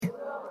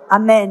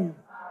Amen.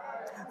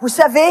 Vous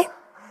savez,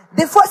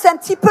 des fois c'est un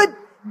petit peu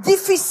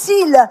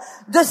difficile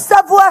de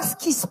savoir ce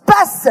qui se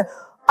passe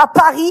à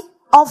Paris,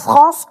 en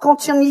France,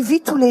 quand on y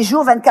vit tous les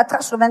jours, 24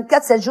 heures sur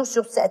 24, 7 jours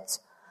sur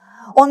 7.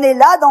 On est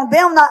là, dans le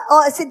bain,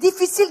 c'est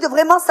difficile de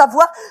vraiment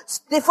savoir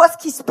des fois ce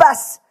qui se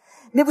passe.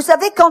 Mais vous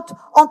savez, quand,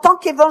 en tant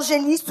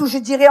qu'évangéliste, ou je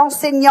dirais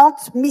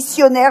enseignante,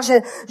 missionnaire,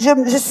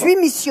 je suis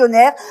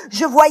missionnaire,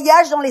 je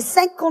voyage dans les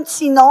 5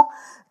 continents,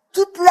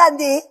 toute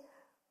l'année.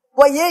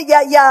 Vous voyez, il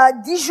y a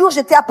 10 jours,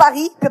 j'étais à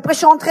Paris, puis après je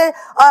suis rentrée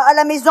à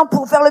la maison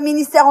pour faire le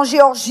ministère en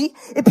Géorgie,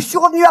 et puis je suis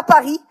revenue à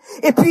Paris,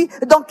 et puis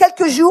dans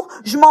quelques jours,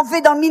 je m'en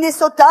vais dans le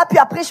Minnesota, puis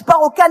après je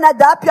pars au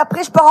Canada, puis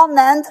après je pars en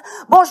Inde.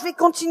 Bon, je vais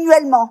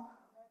continuellement.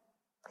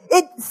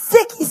 Et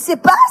ce qui se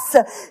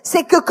passe,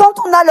 c'est que quand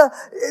on a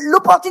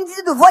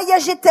l'opportunité de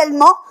voyager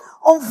tellement,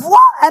 on voit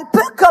un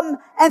peu comme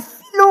un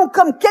filon,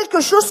 comme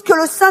quelque chose que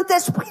le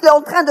Saint-Esprit est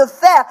en train de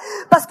faire.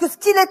 Parce que ce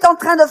qu'il est en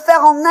train de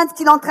faire en Inde, ce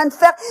qu'il est en train de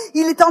faire,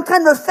 il est en train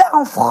de le faire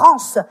en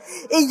France.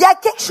 Et il y a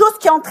quelque chose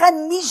qui est en train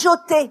de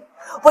mijoter.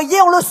 Vous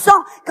voyez, on le sent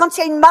quand il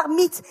y a une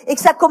marmite et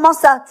que ça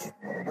commence à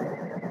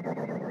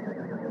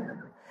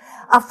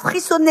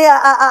frissonner,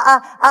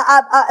 à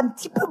un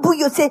petit peu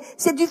bouillon.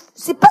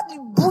 C'est pas du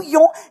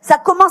bouillon, ça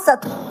commence à...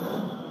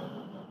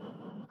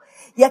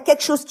 Il y a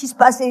quelque chose qui se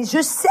passe et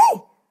je sais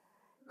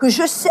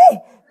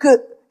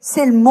que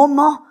c'est le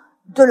moment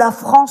de la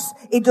France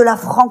et de la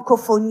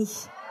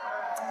francophonie.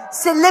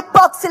 C'est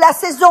l'époque, c'est la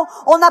saison,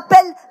 on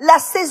appelle la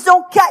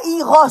saison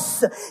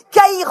Kairos.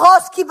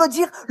 Kairos qui veut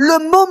dire le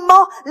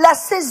moment, la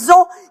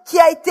saison qui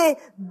a été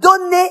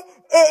donnée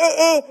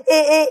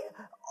et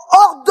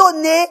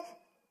ordonnée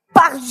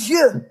par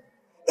Dieu.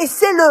 Et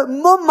c'est le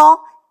moment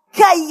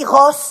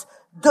Kairos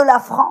de la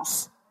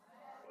France.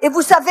 Et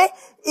vous savez,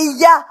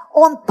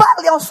 on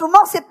parle, et en ce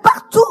moment, c'est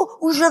partout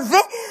où je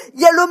vais,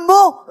 il y a le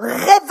mot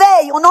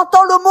réveil. On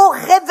entend le mot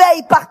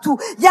réveil partout.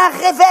 Il y a un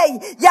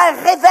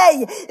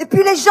réveil. Et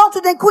puis les gens,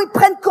 tout d'un coup, ils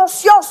prennent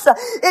conscience.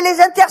 Et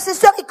les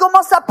intercesseurs, ils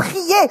commencent à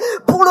prier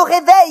pour le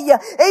réveil.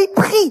 Et ils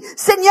prient,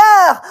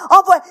 Seigneur,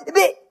 envoie.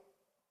 Mais,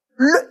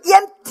 il y a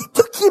un petit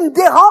truc qui me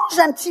dérange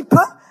un petit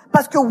peu.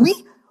 Parce que oui,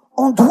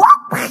 on doit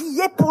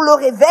prier pour le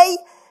réveil.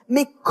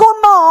 Mais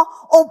comment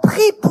on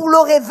prie pour le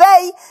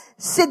réveil,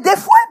 c'est des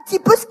fois un petit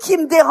peu ce qui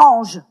me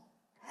dérange.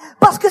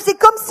 Parce que c'est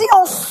comme si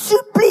on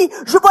supplie.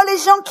 Je vois les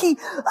gens qui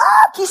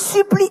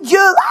supplient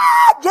Dieu.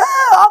 Dieu,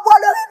 envoie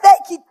le réveil,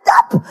 qui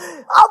tape.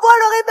 Envoie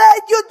le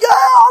réveil, Dieu,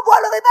 envoie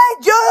le réveil.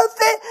 Dieu,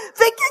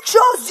 fais quelque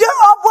chose, Dieu,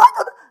 envoie.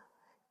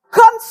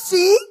 Comme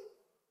si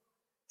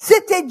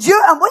c'était Dieu.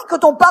 Moi,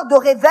 quand on parle de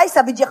réveil,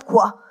 ça veut dire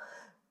quoi?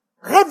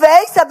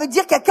 Réveil, ça veut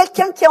dire qu'il y a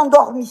quelqu'un qui est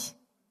endormi.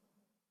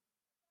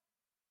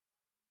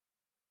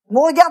 Ne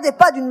me regardez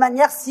pas d'une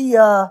manière si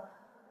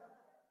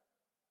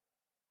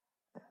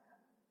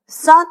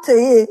sainte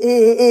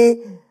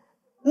et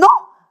non.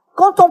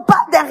 Quand on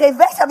parle d'un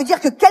réveil, ça veut dire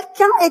que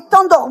quelqu'un est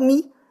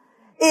endormi.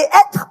 Et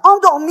être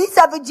endormi,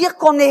 ça veut dire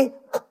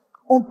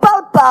on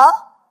parle pas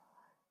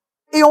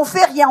et on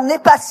fait rien, on est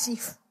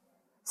passif.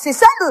 C'est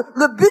ça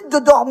le but de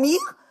dormir,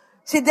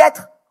 c'est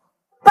d'être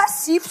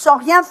passif sans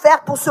rien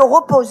faire pour se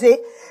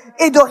reposer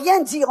et de rien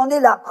dire, on est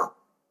là.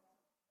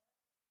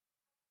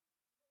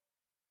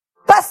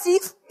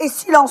 Passif et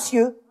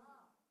silencieux.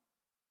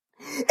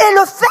 Et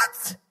le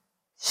fait,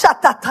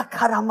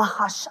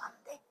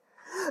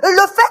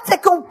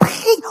 c'est qu'on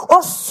prie,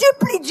 on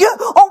supplie Dieu,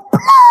 on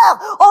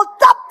pleure, on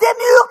tape des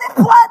murs, des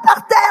poings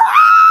par terre.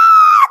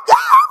 Dieu,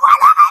 envoie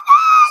le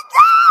réveil,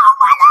 Dieu,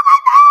 envoie le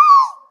réveil.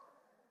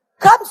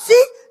 Comme si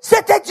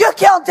c'était Dieu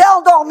qui était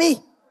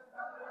endormi.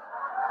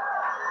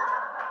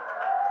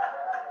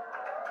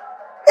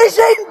 Et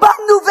j'ai une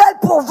bonne nouvelle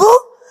pour vous,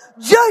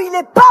 Dieu, il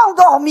n'est pas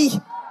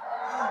endormi.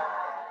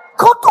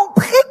 Quand on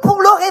prie pour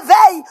le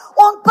réveil,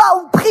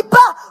 on prie pas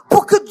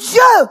pour que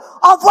Dieu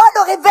envoie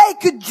le réveil,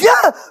 que Dieu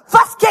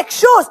fasse quelque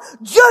chose.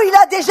 Dieu, il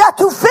a déjà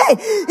tout fait.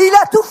 Il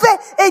a tout fait.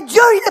 Et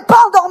Dieu, il n'est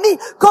pas endormi.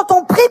 Quand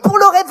on prie pour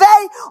le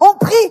réveil, on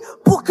prie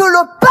pour que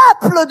le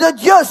peuple de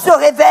Dieu se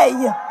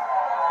réveille.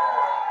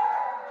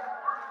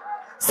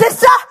 C'est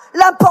ça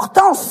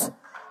l'importance.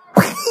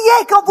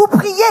 Priez quand vous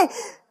priez.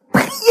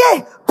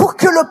 Priez pour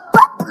que le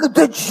peuple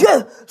de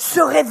Dieu se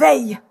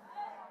réveille.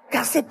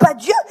 Car c'est pas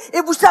Dieu.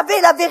 Et vous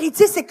savez, la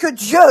vérité, c'est que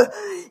Dieu,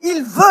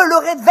 il veut le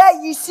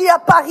réveil ici à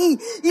Paris.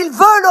 Il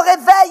veut le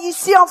réveil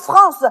ici en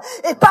France.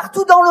 Et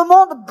partout dans le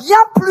monde, bien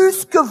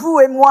plus que vous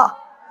et moi.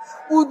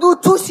 Ou nous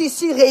tous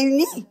ici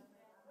réunis.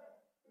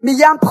 Mais il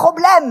y a un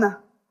problème.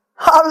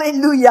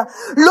 Alléluia.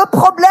 Le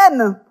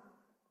problème,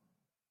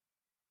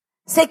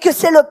 c'est que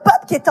c'est le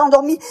peuple qui est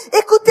endormi.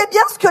 Écoutez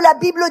bien ce que la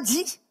Bible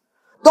dit.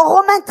 Dans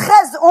Romains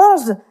 13,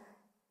 11,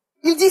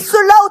 il dit,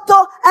 cela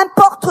autant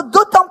importe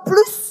d'autant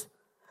plus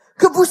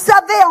que vous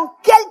savez en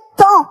quel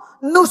temps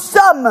nous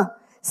sommes.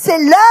 C'est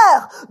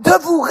l'heure de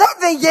vous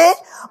réveiller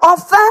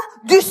enfin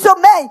du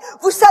sommeil.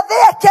 Vous savez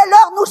à quelle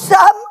heure nous sommes?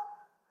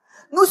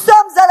 Nous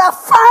sommes à la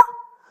fin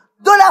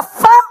de la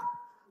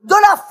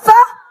fin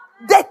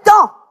des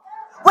temps.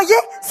 Voyez,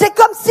 c'est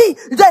comme si,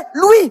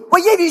 Louis,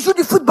 voyez, il joue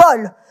du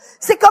football.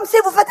 C'est comme si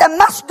vous faites un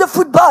match de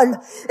football.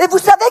 Et vous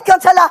savez quand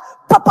il y a la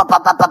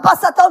papa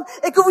s'attend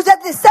et que vous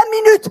êtes les 5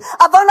 minutes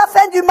avant la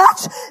fin du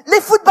match,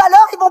 les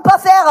footballeurs, ils vont pas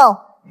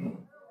faire.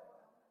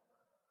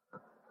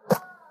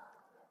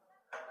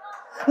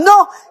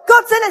 Non,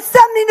 quand c'est les 5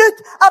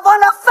 minutes avant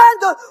la fin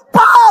de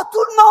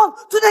tout le monde,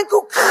 tout d'un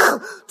coup,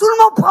 tout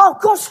le monde prend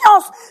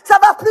conscience, ça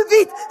va plus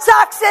vite, ça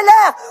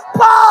accélère,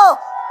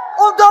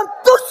 on donne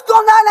tout ce qu'on a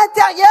à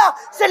l'intérieur,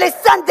 c'est les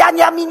 5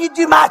 dernières minutes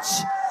du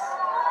match.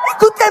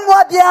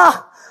 Écoutez-moi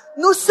bien,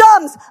 nous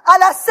sommes à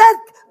la 5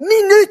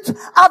 minutes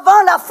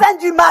avant la fin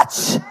du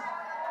match.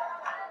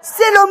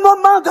 C'est le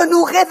moment de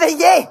nous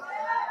réveiller.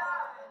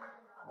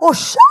 Oh,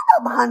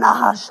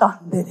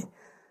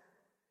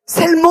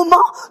 c'est le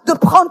moment de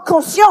prendre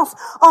conscience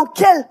en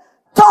quel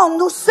temps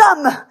nous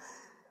sommes.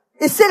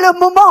 Et c'est le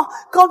moment,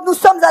 quand nous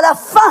sommes à la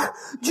fin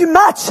du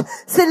match,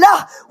 c'est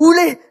là où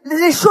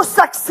les choses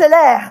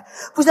s'accélèrent.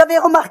 Vous avez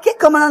remarqué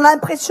comme on a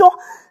l'impression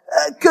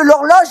que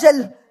l'horloge,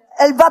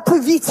 elle va plus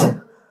vite.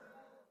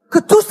 Que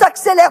tout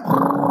s'accélère.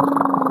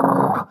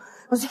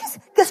 On se dit,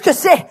 qu'est-ce que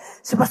c'est?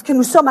 C'est parce que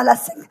nous sommes à la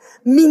 5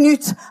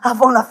 minutes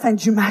avant la fin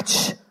du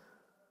match.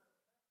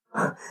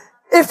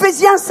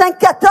 Éphésiens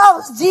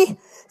 5,14 dit,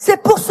 c'est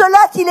pour cela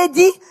qu'il est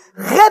dit,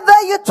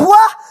 réveille-toi,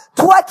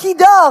 toi qui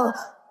dors,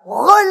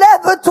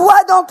 relève-toi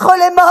d'entre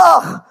les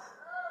morts,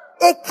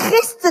 et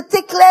Christ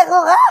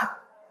t'éclairera.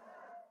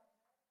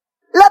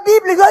 La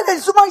Bible,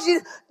 souvent, je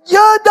dis, Dieu,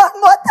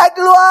 donne-moi ta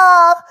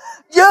gloire.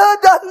 Dieu,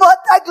 donne-moi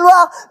ta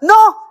gloire.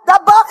 Non,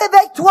 d'abord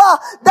réveille-toi,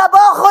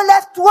 d'abord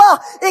relève-toi,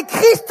 et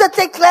Christ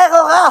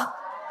t'éclairera.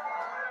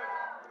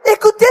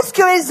 Écoutez ce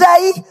que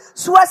Ésaïe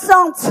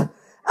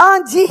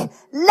 61 dit,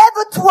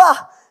 lève-toi,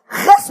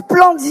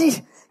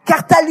 resplendis,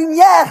 car ta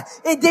lumière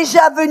est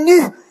déjà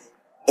venue,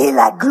 et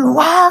la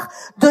gloire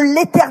de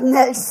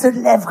l'Éternel se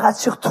lèvera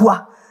sur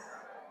toi.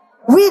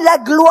 Oui, la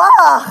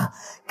gloire.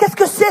 Qu'est-ce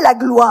que c'est la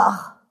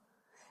gloire?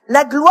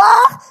 La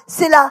gloire,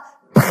 c'est la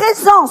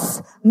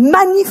présence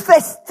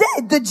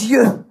manifestée de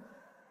Dieu.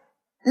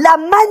 La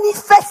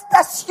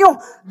manifestation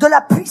de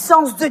la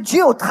puissance de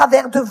Dieu au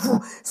travers de vous.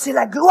 C'est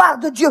la gloire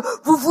de Dieu.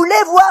 Vous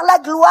voulez voir la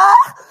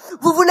gloire?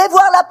 Vous voulez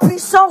voir la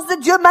puissance de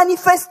Dieu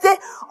manifestée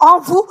en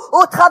vous,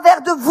 au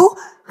travers de vous?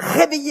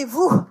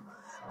 Réveillez-vous.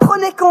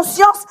 Prenez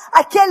conscience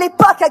à quelle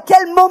époque, à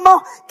quel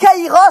moment,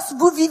 Kairos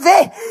vous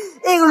vivez.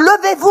 Et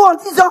levez-vous en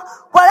disant,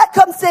 voilà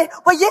comme c'est,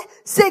 voyez,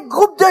 ces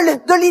groupes de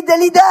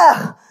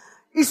leaders.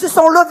 Ils se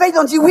sont levés, ils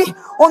ont dit oui,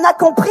 on a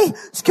compris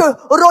ce que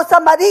Rosa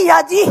Marie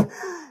a dit,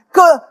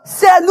 que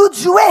c'est à nous de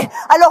jouer.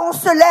 Alors on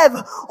se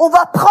lève, on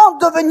va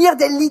devenir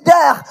des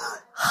leaders.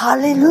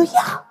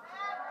 Alléluia.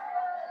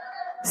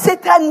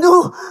 C'est à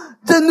nous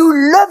de nous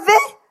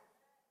lever.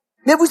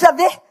 Mais vous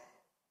savez,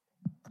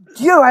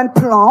 Dieu a un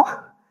plan,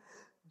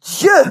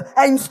 Dieu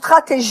a une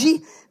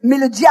stratégie, mais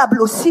le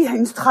diable aussi a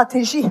une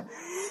stratégie.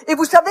 Et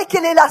vous savez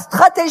quelle est la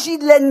stratégie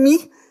de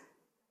l'ennemi?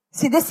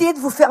 C'est d'essayer de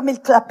vous fermer le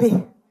clapet.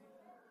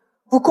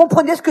 Vous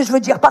comprenez ce que je veux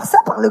dire par ça,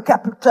 par le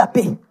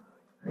clapet?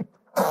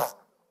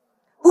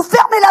 Vous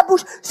fermez la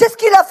bouche. C'est ce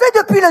qu'il a fait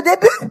depuis le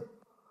début.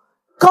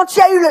 Quand il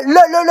y a eu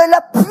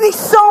la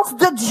puissance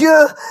de Dieu,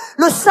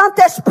 le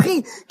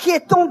Saint-Esprit qui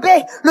est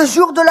tombé le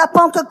jour de la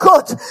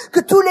Pentecôte, que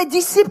tous les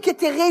disciples qui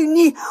étaient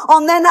réunis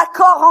en un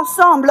accord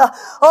ensemble,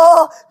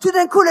 tout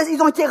d'un coup,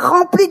 ils ont été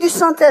remplis du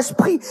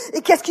Saint-Esprit.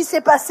 Et qu'est-ce qui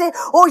s'est passé?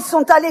 Ils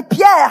sont allés,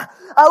 Pierre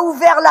a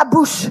ouvert la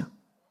bouche.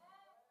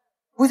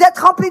 Vous êtes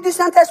remplis du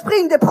Saint-Esprit,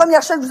 une des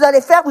premières choses que vous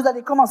allez faire, vous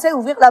allez commencer à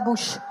ouvrir la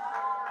bouche.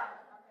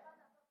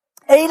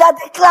 Et il a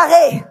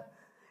déclaré,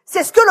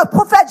 c'est ce que le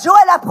prophète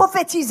Joël a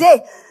prophétisé.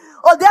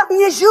 Au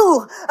dernier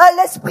jour,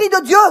 l'Esprit de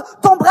Dieu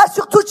tombera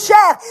sur toute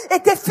chair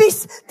et tes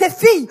fils, tes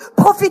filles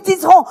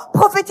prophétiseront.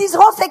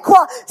 Prophétiseront, c'est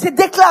quoi? C'est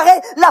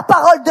déclarer la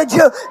parole de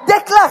Dieu.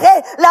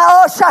 Déclarer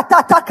la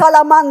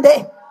Oshatatakalamande.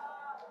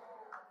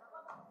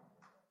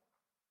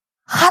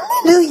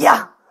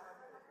 Alléluia.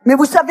 Mais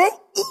vous savez,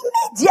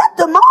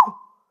 immédiatement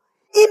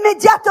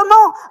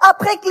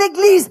après que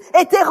l'Église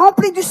était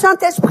remplie du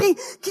Saint-Esprit,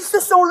 qu'ils se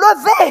sont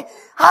levés,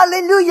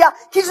 alléluia,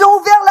 qu'ils ont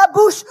ouvert la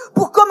bouche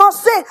pour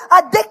commencer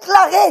à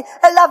déclarer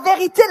la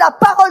vérité, la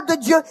parole de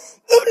Dieu,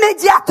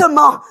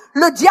 immédiatement,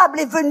 le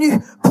diable est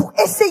venu pour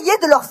essayer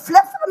de leur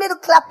fermer le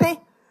clapet.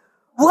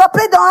 Vous vous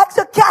rappelez dans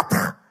Actes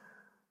 4,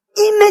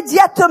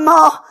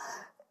 immédiatement,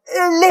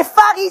 les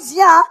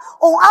pharisiens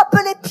ont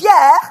appelé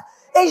Pierre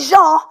et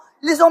Jean,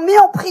 les ont mis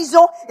en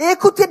prison, et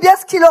écoutez bien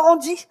ce qu'ils leur ont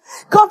dit.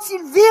 Quand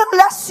ils virent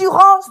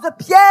l'assurance de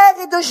Pierre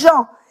et de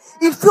Jean,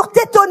 ils furent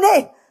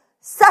étonnés,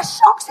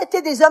 sachant que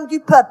c'était des hommes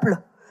du peuple,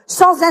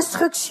 sans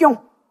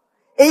instruction.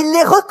 Et ils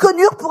les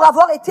reconnurent pour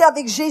avoir été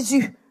avec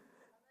Jésus.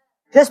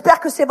 J'espère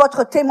que c'est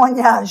votre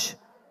témoignage.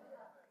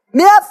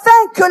 Mais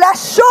afin que la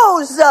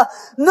chose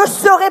ne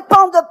se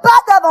répande pas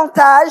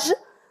davantage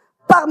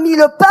parmi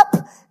le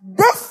peuple,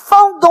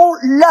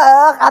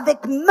 défendons-leur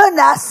avec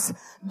menace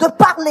de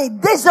parler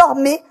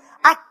désormais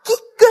à qui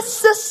que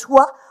ce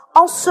soit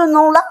en ce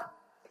nom-là.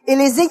 Et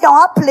les ayant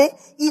appelés,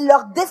 ils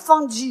leur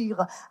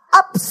défendirent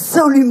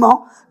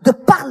absolument de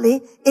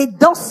parler et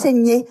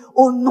d'enseigner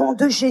au nom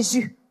de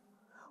Jésus.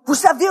 Vous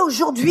savez,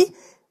 aujourd'hui,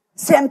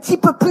 c'est un petit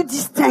peu plus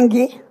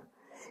distingué.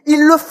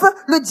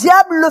 Le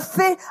diable le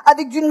fait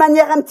avec d'une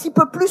manière un petit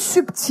peu plus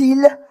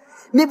subtile.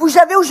 Mais vous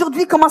savez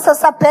aujourd'hui comment ça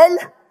s'appelle?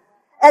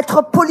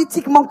 Être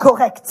politiquement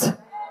correct.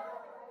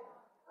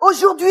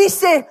 Aujourd'hui,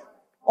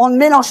 on ne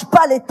mélange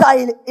pas l'État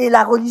et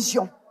la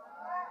religion.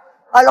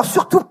 Alors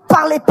surtout,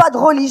 parlez pas de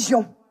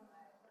religion.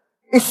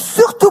 Et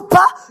surtout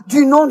pas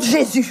du nom de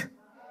Jésus.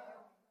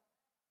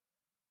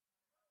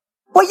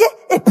 Voyez?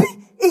 Et puis,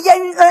 il y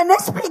a un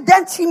esprit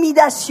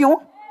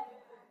d'intimidation.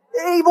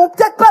 Et ils vont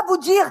peut-être pas vous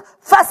dire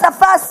face à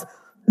face,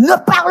 ne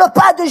parle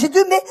pas de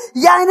Jésus, mais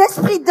il y a un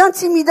esprit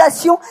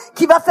d'intimidation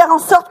qui va faire en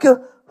sorte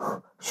que,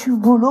 je suis au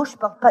boulot, je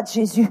parle pas de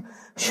Jésus.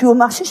 Je suis au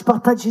marché, je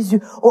parle pas de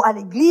Jésus. Oh, à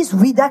l'église,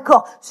 oui,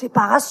 d'accord.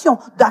 Séparation,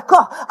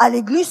 d'accord. À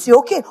l'église, c'est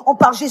ok. On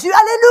parle Jésus.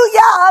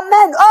 Alléluia,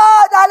 amen.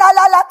 Oh, la la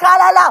la la la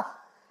la la.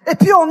 Et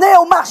puis on est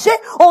au marché,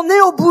 on est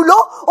au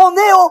boulot, on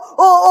est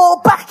au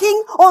parking,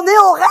 on est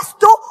au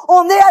resto,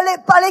 on est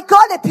à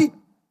l'école, et puis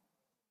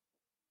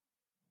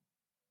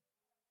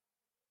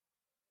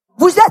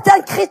vous êtes un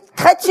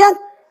chrétien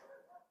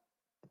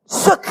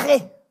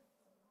secret.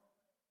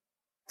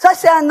 Ça,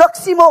 c'est un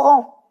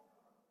oxymoron.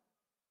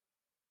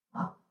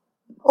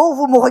 Oh,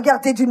 vous me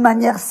regardez d'une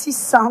manière si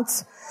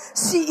sainte,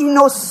 si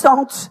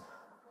innocente.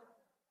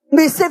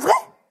 Mais c'est vrai.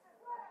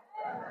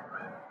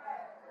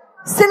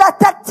 C'est la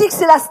tactique,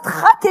 c'est la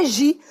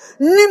stratégie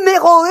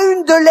numéro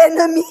 1 de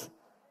l'ennemi.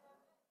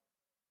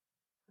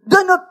 De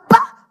ne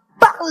pas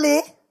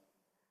parler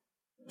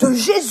de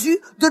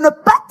Jésus, de ne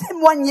pas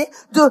témoigner,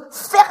 de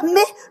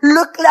fermer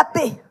le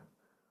clapet.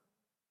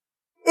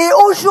 Et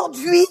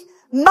aujourd'hui,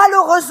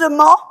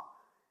 malheureusement,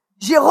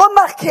 j'ai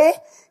remarqué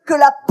que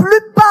la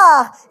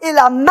plupart et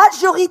la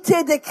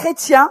majorité des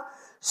chrétiens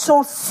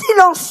sont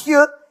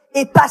silencieux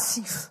et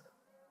passifs.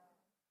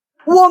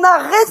 Où on a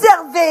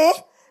réservé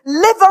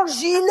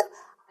l'évangile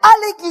à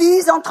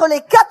l'église, entre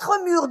les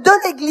 4 murs de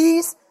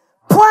l'église,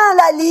 point à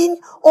la ligne,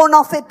 on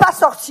n'en fait pas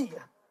sortir.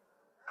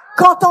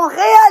 Quand en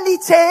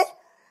réalité,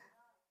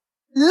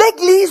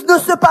 l'église ne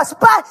se passe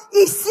pas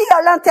ici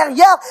à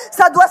l'intérieur,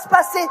 ça doit se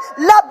passer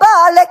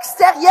là-bas à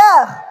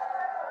l'extérieur.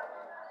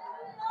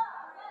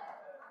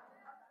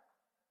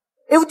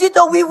 Et vous dites,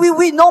 oh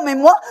oui, non, mais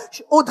moi,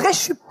 Audrey, je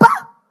suis pas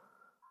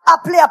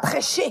appelée à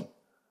prêcher.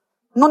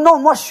 Non,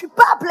 moi, je suis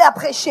pas appelée à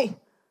prêcher.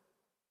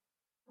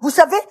 Vous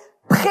savez,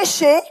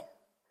 prêcher,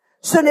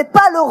 ce n'est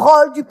pas le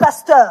rôle du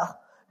pasteur,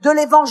 de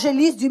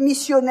l'évangéliste, du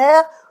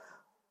missionnaire,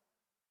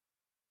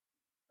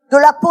 de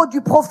l'apôtre,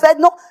 du prophète.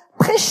 Non,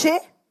 prêcher,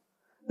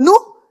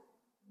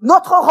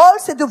 notre rôle,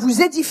 c'est de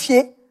vous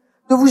édifier,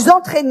 de vous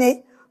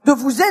entraîner, de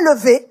vous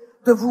élever,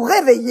 de vous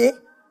réveiller,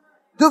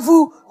 de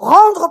vous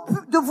rendre,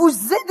 de vous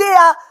aider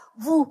à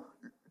vous.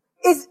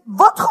 Et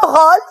votre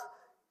rôle,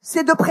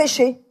 c'est de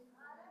prêcher.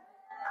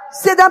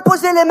 C'est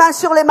d'imposer les mains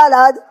sur les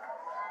malades.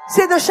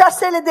 C'est de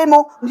chasser les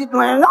démons. Vous dites,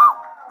 mais non.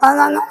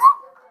 Vous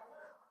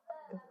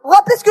vous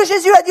rappelez ce que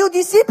Jésus a dit aux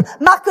disciples,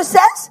 Marc 16?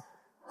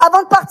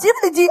 Avant de partir,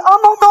 il dit,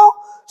 en mon nom,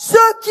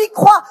 ceux qui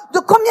croient. De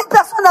combien de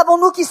personnes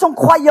avons-nous qui sont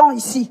croyants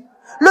ici?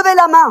 Levez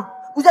la main.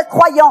 Vous êtes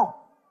croyants.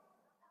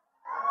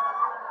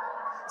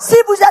 Si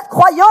vous êtes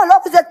croyant,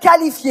 alors vous êtes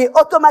qualifié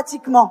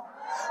automatiquement.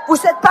 Vous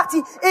êtes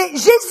partis. Et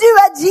Jésus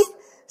a dit,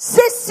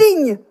 ces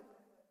signes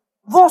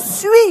vont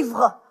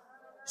suivre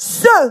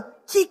ceux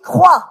qui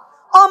croient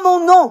en mon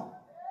nom.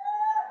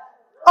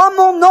 En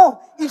mon nom,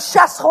 ils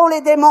chasseront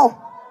les démons.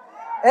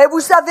 Et vous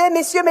savez,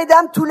 messieurs,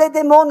 mesdames, tous les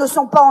démons ne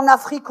sont pas en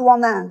Afrique ou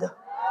en Inde.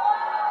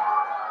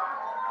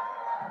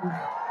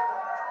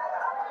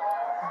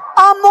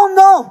 En mon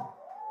nom,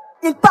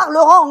 ils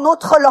parleront en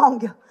autre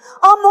langue.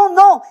 En mon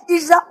nom,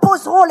 ils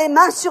imposeront les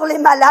mains sur les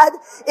malades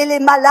et les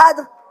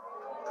malades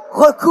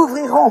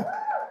recouvriront.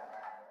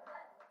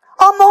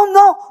 En mon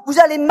nom, vous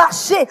allez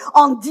marcher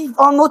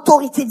en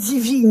autorité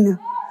divine.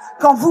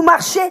 Quand vous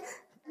marchez,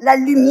 la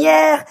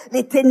lumière,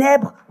 les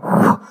ténèbres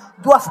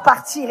doivent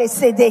partir et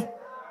céder.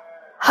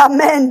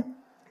 Amen.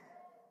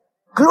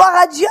 Gloire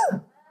à Dieu.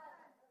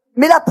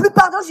 Mais la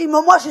plupart d'entre eux disent,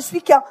 moi,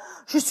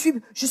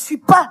 je suis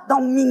pas dans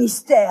le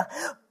ministère.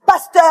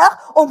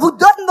 Pasteur, on vous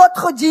donne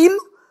votre dîme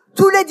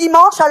tous les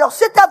dimanches. Alors,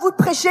 c'est à vous de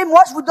prêcher.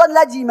 Moi, je vous donne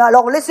la dîme.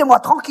 Alors, laissez-moi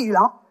tranquille,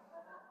 hein.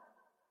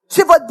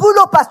 C'est votre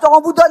boulot, pasteur.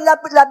 On vous donne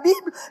la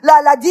Bible,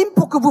 la dîme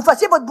pour que vous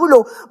fassiez votre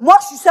boulot. Moi,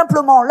 je suis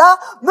simplement là.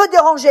 Me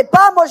dérangez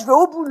pas. Moi, je vais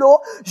au boulot.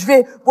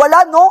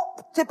 Voilà, non.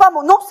 C'est pas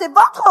non, c'est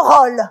votre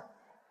rôle.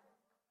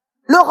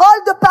 Le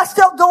rôle de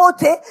pasteur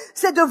Dorothée,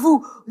 c'est de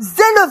vous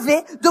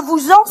élever, de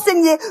vous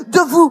enseigner, de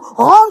vous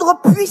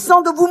rendre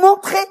puissant, de vous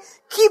montrer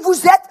qui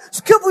vous êtes,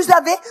 ce que vous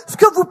avez, ce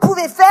que vous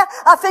pouvez faire,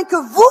 afin que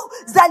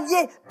vous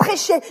alliez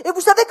prêcher. Et vous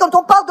savez, quand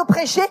on parle de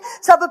prêcher,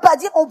 ça veut pas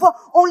dire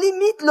on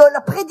limite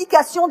la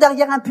prédication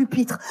derrière un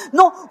pupitre.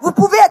 Non, vous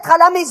pouvez être à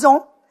la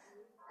maison,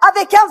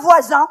 avec un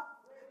voisin,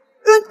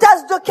 une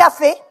tasse de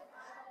café,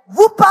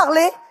 vous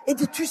parlez et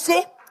dites, tu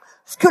sais,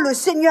 ce que le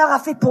Seigneur a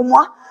fait pour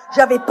moi,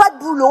 j'avais pas de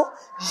boulot,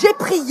 j'ai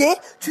prié,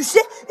 tu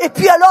sais, et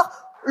puis alors,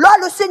 là,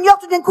 le Seigneur,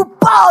 tout d'un coup,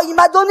 il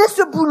m'a donné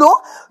ce boulot,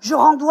 je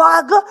rends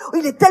gloire,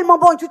 il est tellement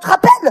bon, et tu te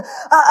rappelles,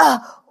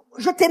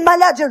 j'étais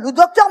malade. Le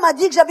docteur m'a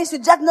dit que j'avais ce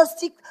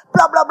diagnostic,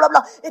 bla bla bla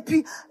bla. Et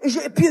puis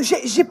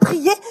j'ai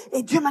prié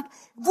et Dieu m'a.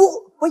 Vous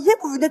voyez,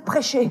 vous venez de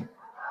prêcher.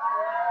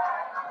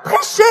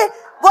 Prêchez.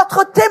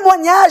 Votre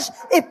témoignage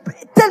est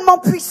tellement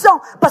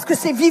puissant parce que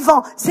c'est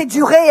vivant, c'est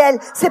du réel,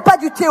 c'est pas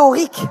du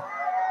théorique.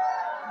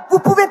 Vous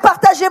pouvez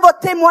partager votre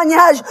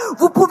témoignage,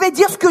 vous pouvez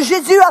dire ce que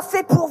Jésus a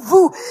fait pour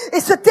vous. Et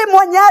ce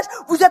témoignage,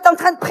 vous êtes en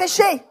train de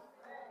prêcher.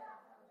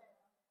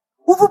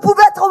 Ou vous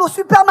pouvez être au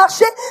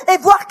supermarché et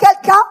voir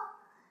quelqu'un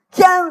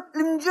qui a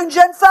une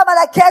jeune femme à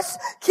la caisse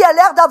qui a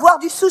l'air d'avoir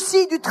du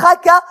souci, du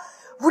tracas.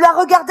 Vous la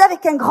regardez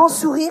avec un grand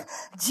sourire,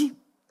 dit,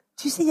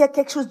 tu sais, il y a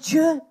quelque chose,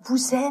 Dieu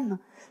vous aime.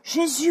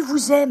 Jésus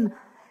vous aime.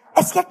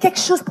 Est-ce qu'il y a quelque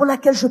chose pour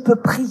laquelle je peux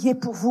prier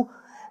pour vous?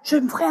 Je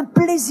me ferai un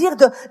plaisir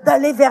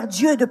d'aller vers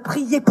Dieu et de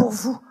prier pour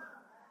vous.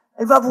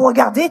 Elle va vous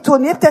regarder,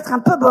 étonnée, peut-être un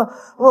peu,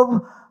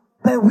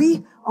 ben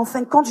oui, en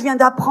fin de compte, je viens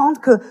d'apprendre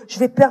que je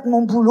vais perdre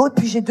mon boulot, et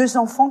puis j'ai 2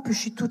 enfants, puis je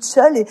suis toute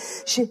seule, et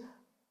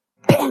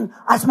bang,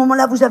 à ce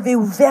moment-là, vous avez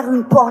ouvert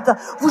une porte,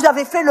 vous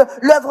avez fait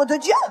l'œuvre de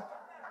Dieu.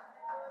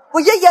 Vous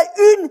voyez, il y a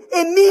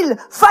 1 000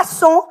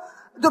 façons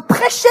de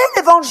prêcher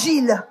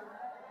l'évangile.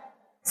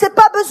 C'est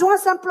pas besoin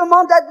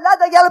simplement d'être là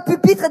derrière le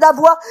pupitre et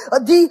d'avoir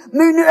dit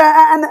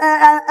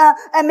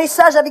un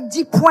message avec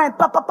 10 points.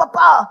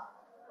 Papa.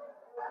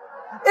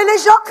 Et les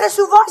gens très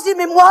souvent ils disent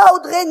mais moi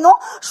Audrey non,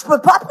 je peux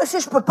pas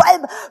prêcher, je peux pas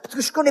parce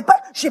que je connais pas,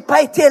 j'ai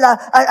pas été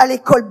à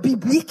l'école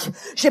biblique,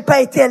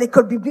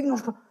 non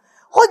je peux.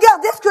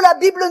 Regardez ce que la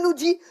Bible nous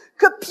dit,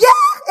 que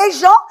Pierre et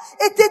Jean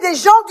étaient des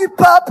gens du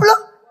peuple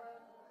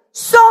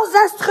sans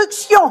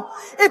instruction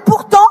et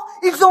pourtant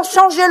ils ont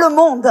changé le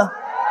monde.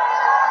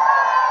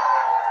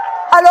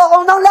 Alors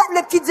on enlève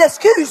les petites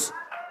excuses.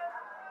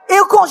 Et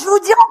je vais vous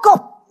dire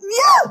encore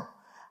mieux.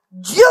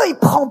 Dieu, il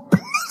prend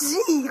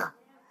plaisir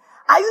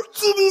à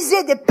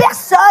utiliser des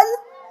personnes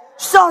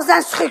sans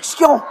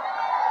instruction.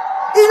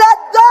 Il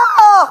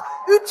adore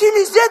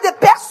utiliser des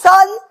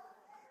personnes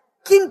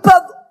qui ne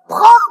peuvent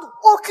prendre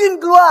aucune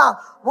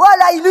gloire.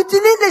 Voilà, il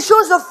utilise les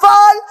choses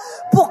folles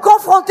pour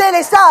confronter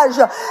les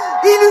sages.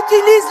 Il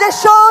utilise les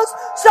choses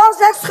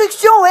sans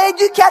instruction et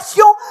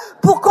éducation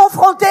pour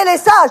confronter les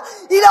sages.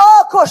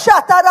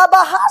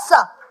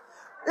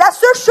 La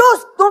seule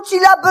chose dont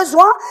il a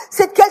besoin,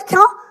 c'est de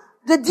quelqu'un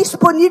de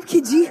disponible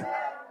qui dit,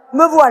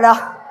 me voilà.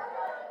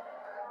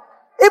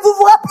 Et vous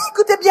vous rappelez,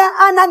 écoutez bien,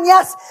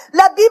 Ananias.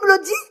 La Bible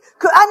dit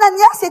que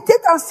Ananias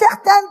était un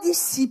certain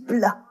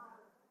disciple.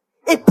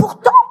 Et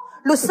pourtant,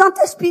 le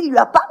Saint-Esprit lui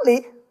a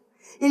parlé.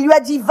 Il lui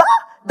a dit, va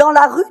dans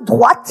la rue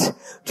droite,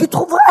 tu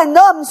trouveras un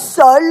homme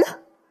seul,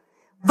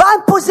 va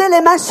imposer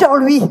les mains sur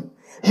lui.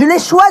 Je l'ai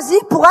choisi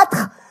pour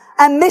être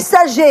un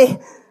messager.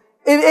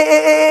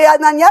 Et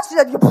Ananias, il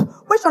a dit,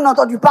 oui, j'en ai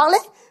entendu parler.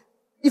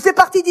 Il fait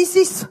partie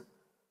d'ISIS.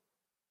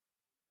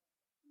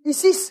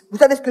 ISIS, vous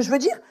savez ce que je veux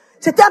dire?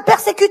 C'était un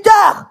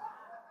persécuteur,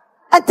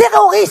 un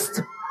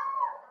terroriste.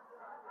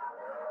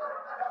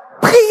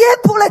 Priez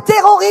pour les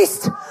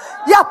terroristes.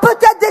 Il y a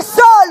peut-être des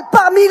sols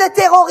parmi les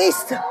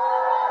terroristes.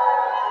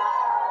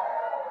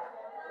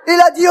 Il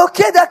a dit,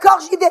 ok, d'accord,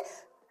 j'y vais.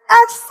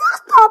 Un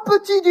certain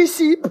petit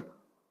disciple,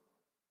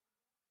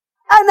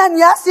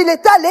 Ananias, il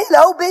est allé, il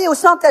a obéi au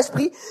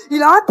Saint-Esprit,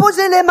 il a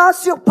imposé les mains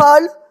sur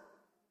Paul,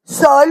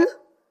 Saul,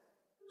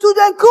 tout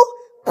d'un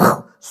coup,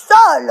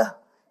 Saul.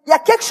 Il y a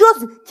quelque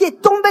chose qui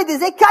est tombé,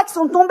 des écailles qui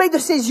sont tombés de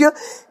ses yeux.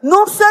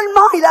 Non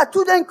seulement il a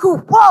tout d'un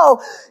coup, wow,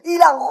 il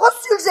a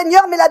reçu le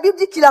Seigneur, mais la Bible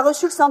dit qu'il a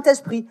reçu le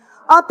Saint-Esprit.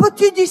 Un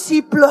petit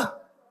disciple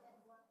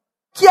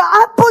qui a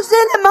imposé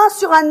les mains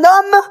sur un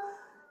homme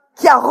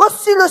qui a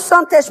reçu le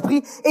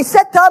Saint-Esprit. Et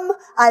cet homme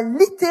a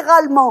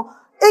littéralement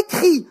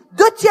écrit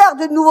 2/3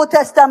 du Nouveau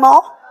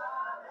Testament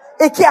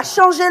et qui a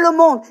changé le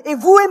monde. Et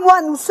vous et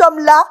moi, nous sommes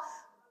là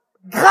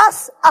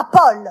grâce à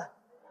Paul.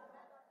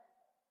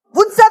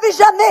 Vous ne savez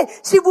jamais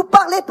si vous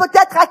parlez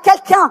peut-être à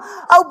quelqu'un,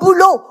 au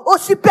boulot, au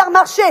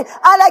supermarché,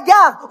 à la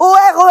gare, au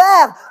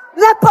RER,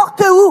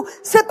 n'importe où.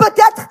 C'est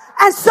peut-être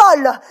un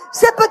Saul,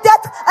 c'est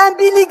peut-être un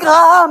Billy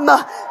Graham,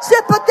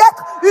 c'est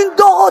peut-être une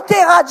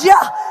Dorothée Radia,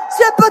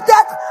 c'est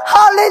peut-être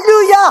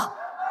Alléluia.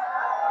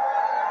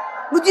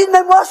 Vous dites,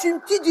 mais moi je suis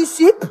une petite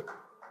disciple.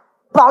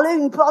 Parlez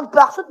une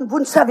personne, vous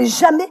ne savez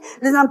jamais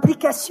les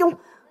implications.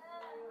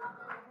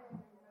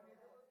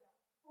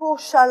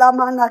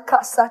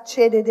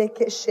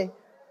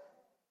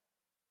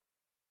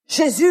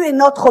 Jésus est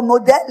notre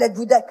modèle,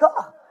 êtes-vous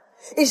d'accord?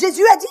 Et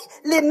Jésus a dit,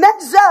 les mêmes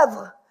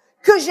œuvres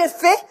que j'ai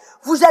fait,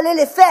 vous allez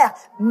les faire,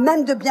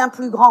 même de bien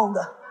plus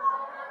grandes.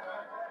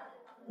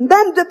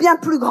 Même de bien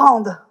plus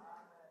grandes.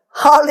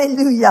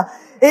 Alléluia.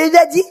 Et il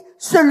a dit,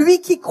 celui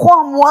qui croit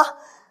en moi,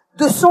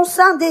 de son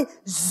sein des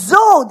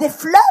eaux, des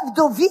fleuves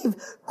d'eau vive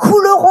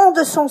couleront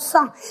de son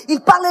sein.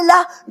 Il parle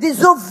là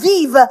des eaux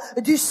vives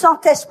du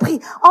Saint-Esprit.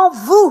 En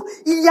vous,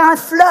 il y a un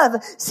fleuve.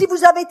 Si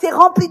vous avez été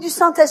rempli du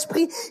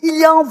Saint-Esprit, il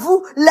y a en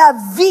vous la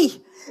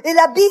vie. Et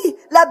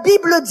la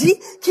Bible dit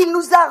qu'il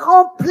nous a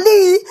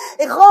remplis.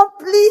 Et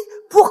remplis,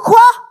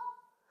 pourquoi?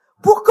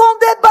 Pour qu'on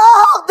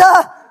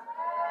déborde.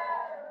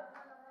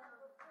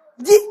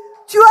 Dis,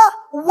 tu as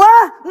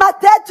oint ma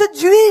tête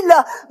d'huile,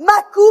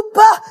 ma coupe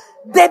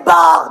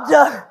déborde.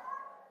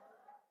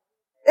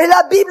 Et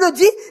la Bible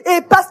dit,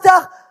 et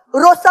pasteur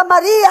Rosa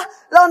Maria,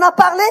 là on a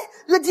parlé,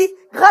 je dis,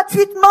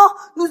 gratuitement,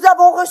 nous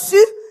avons reçu,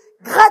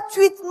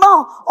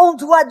 gratuitement, on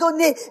doit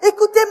donner.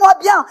 Écoutez-moi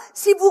bien,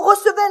 si vous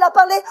recevez la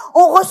parole,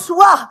 on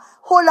reçoit,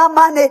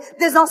 Olamane,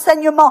 des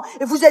enseignements,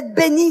 et vous êtes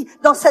bénis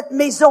dans cette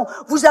maison.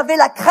 Vous avez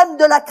la crème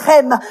de la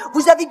crème,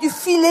 vous avez du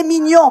filet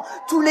mignon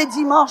tous les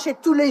dimanches et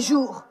tous les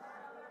jours.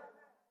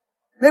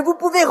 Mais vous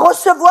pouvez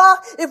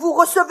recevoir, et vous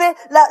recevez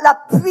la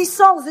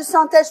puissance du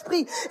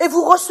Saint-Esprit, et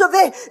vous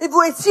recevez, et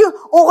si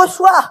on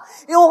reçoit,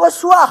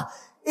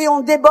 et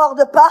on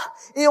déborde pas,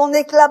 et on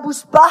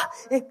n'éclabousse pas,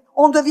 et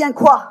on devient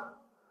quoi?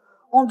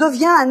 On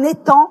devient un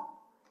étang,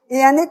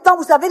 et un étang,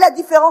 vous savez la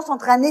différence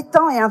entre un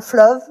étang et un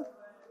fleuve?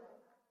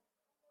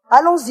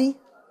 Allons-y.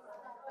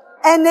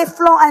 Un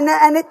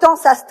étang,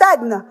 ça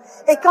stagne.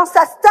 Et quand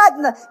ça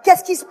stagne,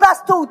 qu'est-ce qui se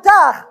passe tôt ou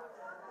tard?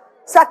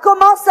 Ça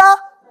commence à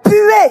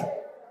puer.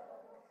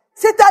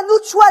 C'est à nous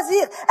de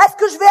choisir. Est-ce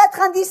que je vais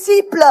être un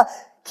disciple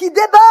qui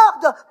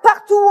déborde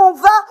partout où on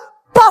va?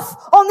 Paf,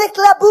 on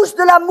éclabousse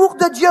de l'amour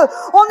de Dieu.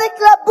 On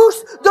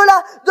éclabousse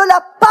de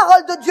la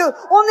parole de Dieu.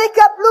 On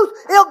éclabousse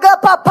et on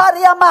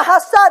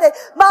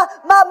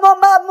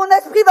mon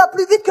esprit va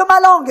plus vite que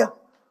ma langue.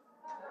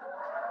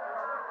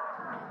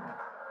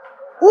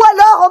 Ou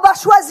alors on va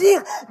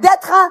choisir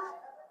d'être un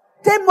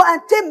témoin,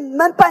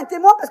 même pas un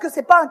témoin parce que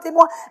c'est pas un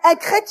témoin, un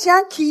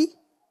chrétien qui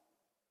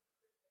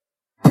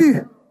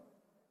pue.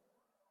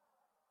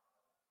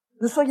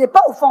 Ne soyez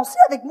pas offensés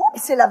avec moi, mais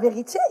c'est la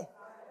vérité.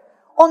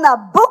 On a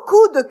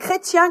beaucoup de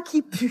chrétiens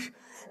qui puent.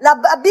 La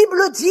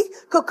Bible dit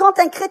que quand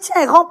un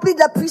chrétien est rempli de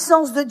la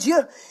puissance de Dieu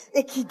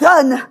et qui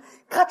donne,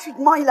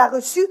 gratuitement il a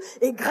reçu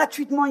et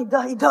gratuitement il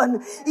donne.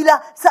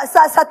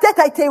 Sa tête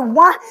a été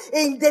oint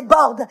et il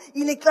déborde,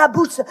 il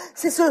éclabousse.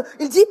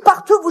 Il dit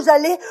partout vous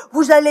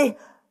allez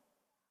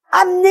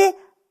amener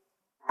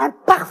un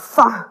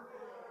parfum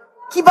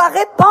qui va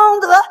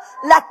répandre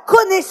la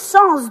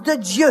connaissance de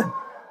Dieu.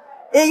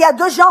 Et il y a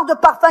deux genres de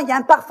parfums. Il y a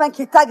un parfum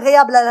qui est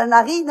agréable à la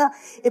narine,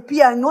 et puis il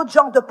y a un autre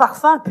genre de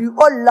parfum, puis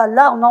oh là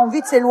là, on a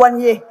envie de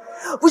s'éloigner.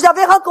 Vous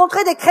avez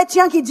rencontré des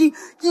chrétiens qui disent,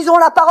 qu'ils ont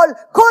la parole,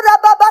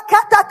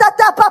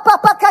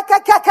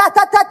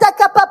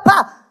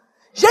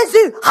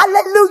 Jésus,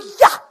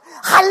 alléluia,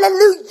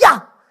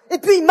 alléluia. Et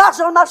puis ils marchent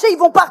dans le marché, ils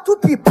vont partout,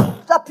 puis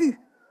ça pue.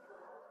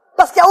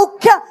 Parce qu'il n'y a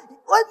aucun,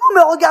 non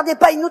mais regardez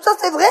pas, ça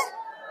c'est vrai.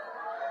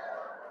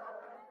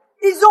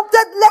 Ils ont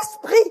peut-être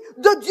l'esprit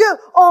de Dieu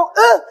en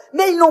eux,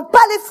 mais ils n'ont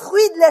pas les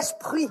fruits de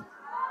l'esprit.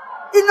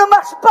 Ils ne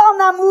marchent pas en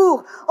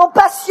amour, en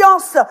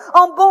patience,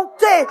 en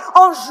bonté,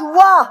 en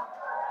joie.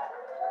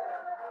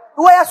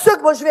 Ouais, à ceux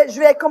que moi je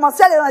vais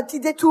commencer à aller dans un petit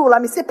détour là,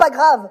 mais c'est pas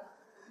grave.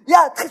 Il y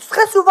a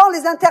très souvent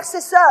les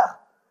intercesseurs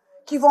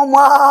qui vont,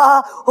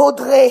 moi,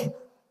 Audrey,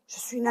 je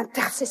suis une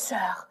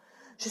intercesseur.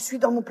 Je suis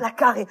dans mon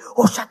placard et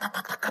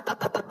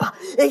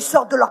et ils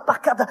sortent de leur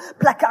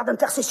placard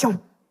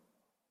d'intercession.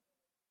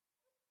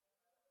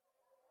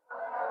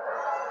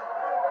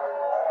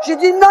 J'ai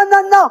dit non,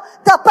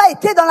 t'as pas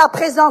été dans la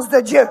présence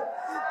de Dieu.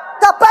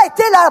 T'as pas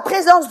été dans la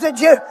présence de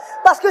Dieu.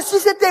 Parce que si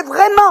c'était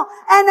vraiment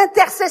un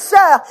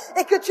intercesseur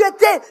et que tu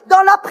étais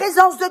dans la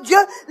présence de Dieu,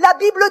 la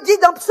Bible dit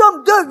dans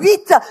Psaume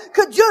 2:8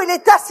 que Dieu il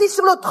est assis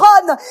sur le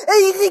trône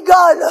et il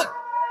rigole.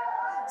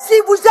 Si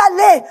vous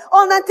allez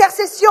en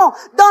intercession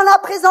dans la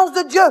présence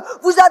de Dieu,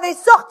 vous allez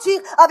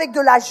sortir avec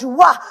de la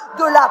joie,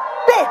 de la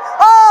paix.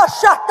 Oh,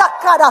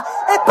 shatakara.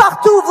 Et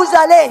partout où vous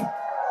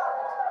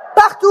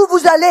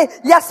allez,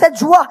 il y a cette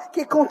joie qui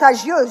est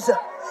contagieuse.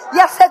 Il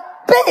y a cette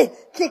paix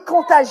qui est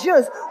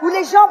contagieuse. Où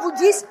les gens vous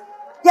disent,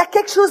 il y a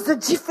quelque chose de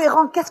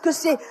différent. Qu'est-ce que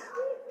c'est?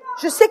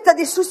 Je sais que tu as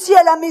des soucis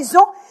à la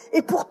maison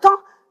et pourtant,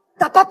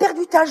 t'as pas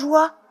perdu ta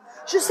joie.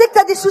 Je sais que tu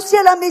as des soucis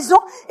à la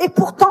maison et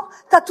pourtant,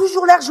 tu as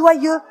toujours l'air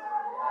joyeux.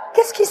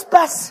 Qu'est-ce qui se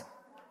passe?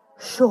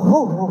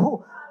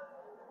 Ou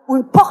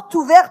une porte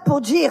ouverte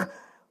pour dire,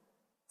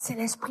 c'est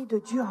l'Esprit de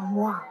Dieu en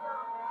moi.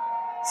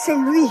 C'est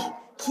lui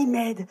qui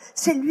m'aide,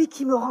 c'est lui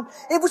qui me rend.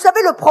 Et vous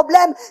savez, le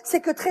problème,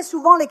 c'est que très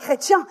souvent, les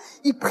chrétiens,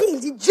 ils prient, ils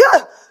disent, Dieu,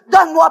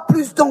 donne-moi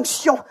plus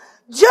d'onction.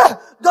 Dieu,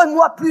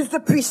 donne-moi plus de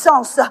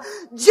puissance.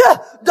 Dieu,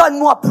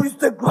 donne-moi plus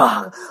de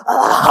gloire.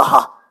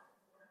 Ah.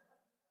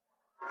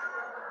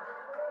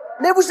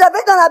 Mais vous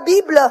savez, dans la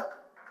Bible,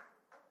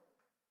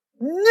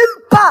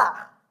 nulle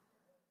part,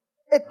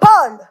 et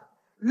Paul,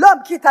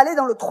 l'homme qui est allé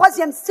dans le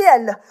 3e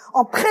ciel,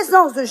 en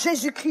présence de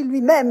Jésus-Christ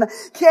lui-même,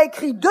 qui a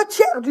écrit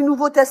 2/3 du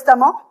Nouveau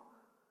Testament,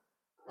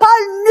 Paul,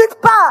 nulle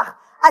part,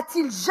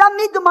 a-t-il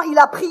jamais demandé, il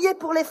a prié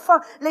pour les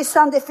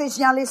saints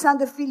d'Éphésiens, les saints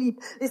de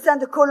Philippe, les saints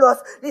de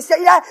Colosse, les saints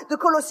de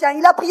Colossiens,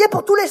 il a prié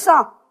pour tous les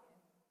saints.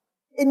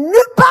 Et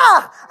nulle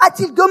part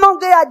a-t-il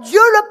demandé à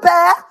Dieu le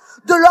Père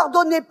de leur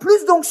donner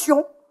plus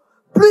d'onction,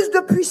 plus de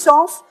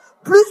puissance,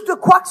 plus de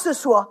quoi que ce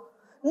soit.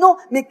 Non,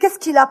 mais qu'est-ce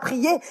qu'il a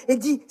prié? Et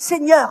dit,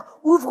 Seigneur,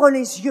 ouvre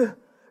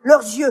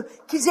leurs yeux,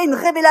 qu'ils aient une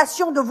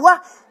révélation de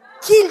voir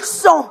qui ils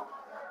sont.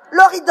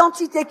 leur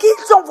identité, qui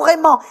ils sont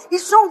vraiment. Ils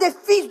sont des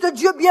fils de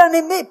Dieu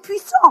bien-aimés,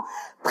 puissants.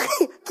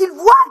 Prie qu'ils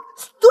voient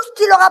tout ce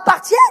qui leur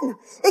appartient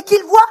et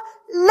qu'ils voient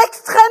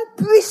l'extrême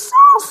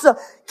puissance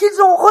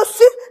qu'ils ont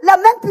reçue, la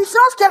même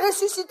puissance qui a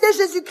ressuscité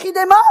Jésus-Christ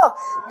des morts,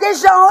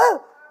 déjà en eux.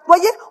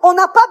 Voyez, on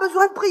n'a pas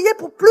besoin de prier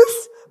pour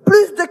plus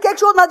de quelque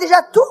chose, on a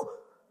déjà tout.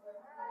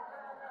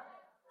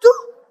 Tout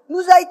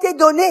nous a été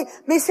donné,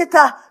 mais c'est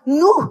à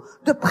nous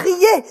de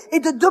prier et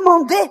de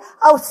demander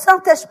au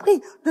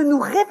Saint-Esprit de nous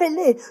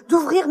révéler,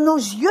 d'ouvrir nos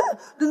yeux,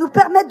 de nous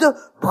permettre de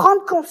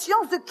prendre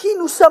conscience de qui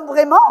nous sommes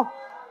vraiment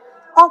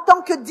en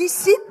tant que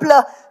disciples,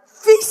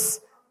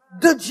 fils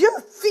de Dieu,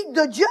 filles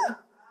de Dieu.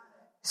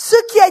 Ce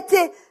qui a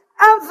été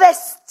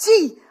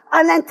investi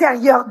à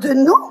l'intérieur de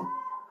nous,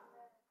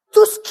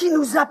 tout ce qui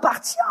nous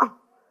appartient.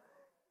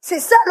 C'est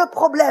ça le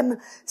problème,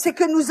 c'est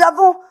que nous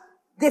avons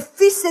des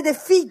fils et des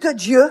filles de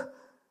Dieu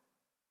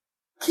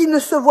qui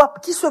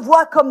se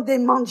voient comme des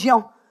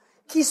mendiants,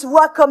 qui se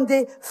voient comme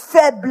des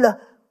faibles,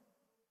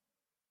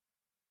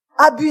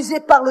 abusés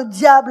par le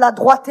diable à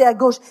droite et à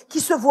gauche, qui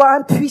se voient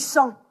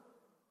impuissants,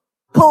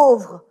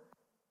 pauvres,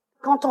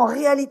 quand en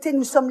réalité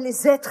nous sommes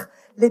les êtres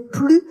les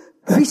plus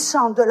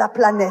puissants de la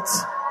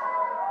planète.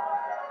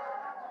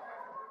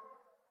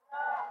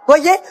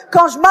 Voyez,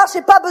 quand je marche,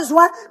 j'ai pas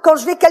besoin, quand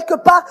je vais quelque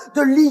part,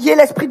 de lier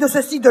l'esprit de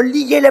ceci, de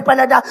lier les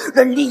palada,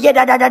 de lier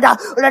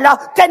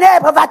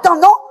ténèbres, va-t'en,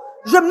 non.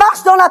 Je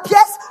marche dans la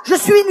pièce, je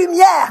suis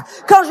lumière.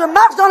 Quand je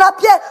marche dans la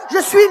pièce, je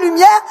suis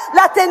lumière.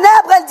 La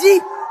ténèbre, elle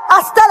dit,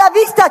 hasta la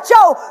vista,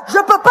 ciao. Je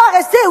peux pas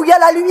rester où il y a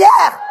la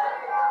lumière.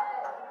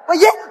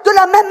 Voyez, de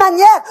la même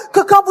manière que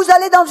quand vous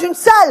allez dans une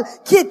salle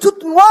qui est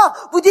toute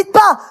noire, vous dites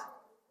pas,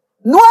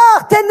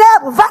 noir,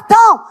 ténèbres,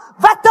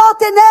 va-t'en,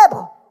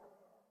 ténèbres.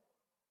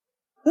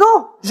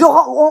 Non,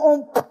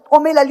 on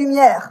met la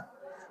lumière.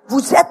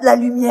 Vous êtes la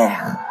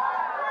lumière.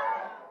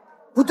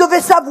 Vous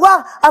devez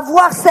savoir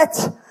avoir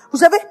vous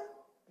savez,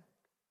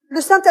 le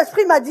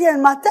Saint-Esprit m'a dit un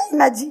matin, il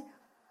m'a dit,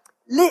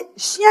 les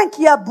chiens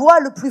qui aboient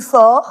le plus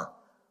fort,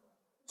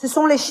 ce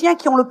sont les chiens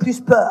qui ont le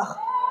plus peur.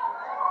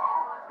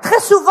 Très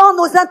souvent,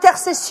 nos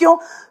intercessions,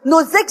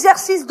 nos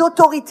exercices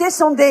d'autorité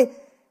sont des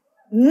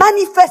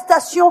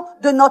manifestations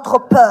de notre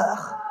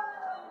peur.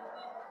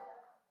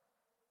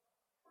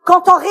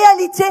 Quand en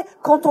réalité,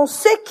 quand on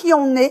sait qui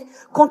on est,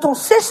 quand on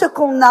sait ce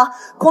qu'on a,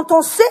 quand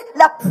on sait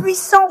la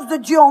puissance de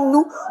Dieu en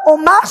nous, on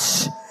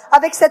marche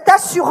avec cette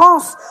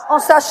assurance en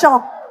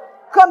sachant,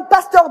 comme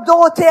Pasteur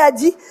Dorothée a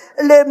dit,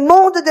 le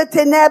monde des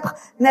ténèbres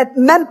n'est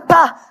même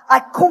pas à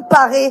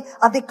comparer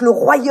avec le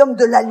royaume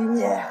de la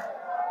lumière.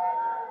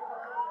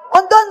 On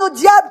donne au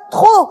diable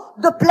trop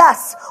de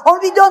place, on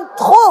lui donne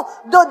trop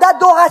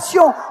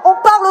d'adoration, on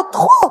parle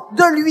trop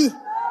de lui.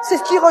 C'est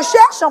ce qu'il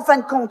recherche en fin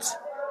de compte.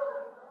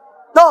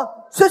 Non,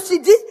 ceci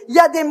dit, il y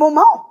a des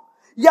moments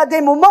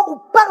où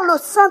par le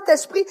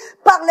Saint-Esprit,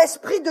 par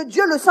l'Esprit de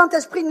Dieu, le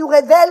Saint-Esprit nous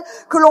révèle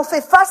que l'on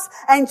fait face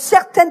à une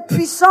certaine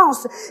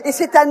puissance. Et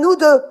c'est à nous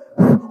de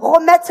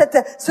remettre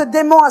ce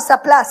démon à sa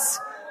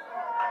place.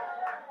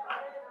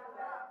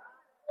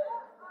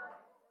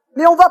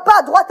 Mais on va pas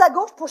à droite à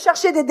gauche pour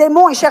chercher des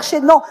démons et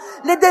chercher non.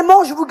 Les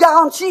démons, je vous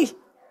garantis,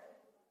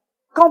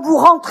 quand vous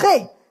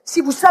rentrez, si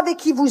vous savez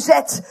qui vous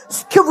êtes,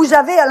 ce que vous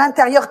avez à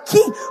l'intérieur,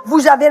 qui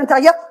vous avez à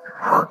l'intérieur,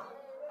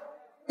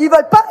 ils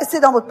veulent pas rester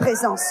dans votre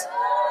présence.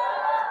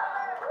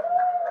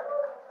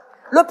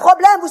 Le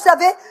problème, vous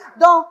savez,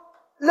 dans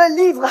le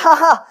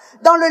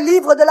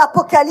livre de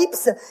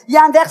l'Apocalypse, il y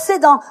a un verset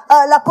dans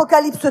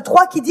l'Apocalypse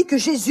 3 qui dit que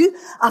Jésus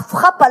a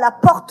frappé à la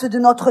porte de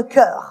notre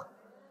cœur.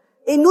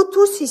 Et nous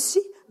tous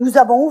ici, nous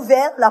avons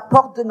ouvert la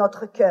porte de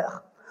notre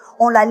cœur.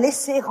 On l'a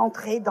laissé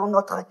rentrer dans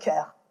notre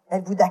cœur.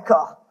 Êtes-vous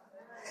d'accord?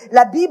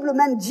 La Bible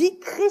même dit,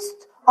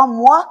 Christ en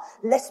moi,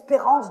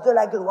 l'espérance de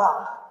la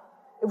gloire.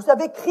 Et vous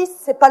savez, Christ,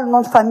 c'est pas le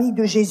nom de famille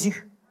de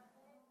Jésus.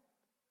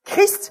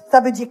 Christ,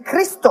 ça veut dire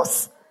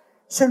Christos,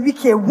 celui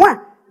qui est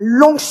oint,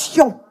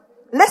 l'onction.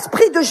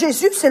 L'esprit de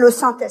Jésus, c'est le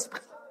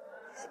Saint-Esprit,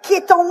 qui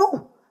est en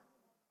nous.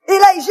 Et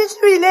là, Jésus,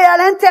 il est à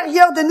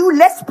l'intérieur de nous,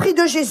 l'Esprit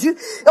de Jésus,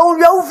 et on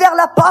lui a ouvert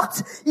la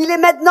porte. Il est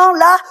maintenant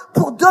là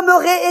pour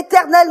demeurer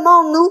éternellement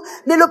en nous.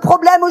 Mais le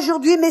problème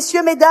aujourd'hui,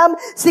 messieurs, mesdames,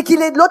 c'est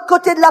qu'il est de l'autre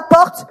côté de la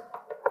porte.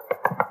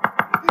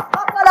 Il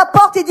frappe à la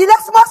porte et dit,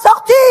 laisse-moi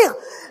sortir!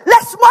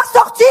 Laisse-moi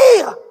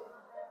sortir!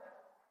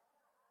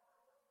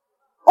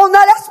 On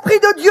a l'Esprit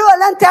de Dieu à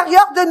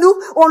l'intérieur de nous,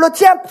 on le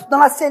tient dans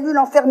la cellule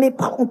enfermée,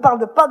 on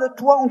parle pas de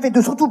toi, on fait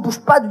de surtout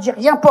bouge pas, de dire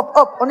rien, pop,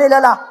 hop, on est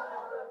là.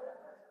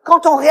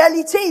 Quand en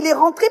réalité, il est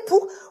rentré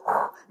pour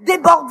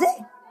déborder.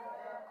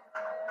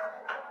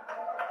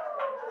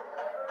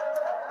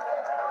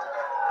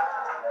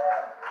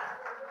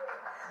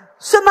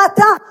 Ce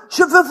matin,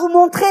 je veux vous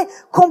montrer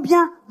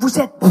combien vous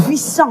êtes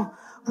puissants.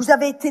 Vous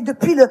avez été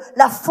depuis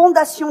la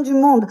fondation du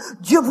monde.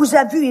 Dieu vous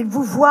a vu, il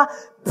vous voit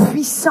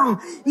puissant.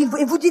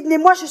 Et vous dites, mais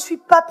moi je suis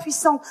pas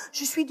puissante.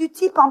 Je suis du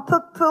type un peu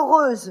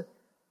peureuse.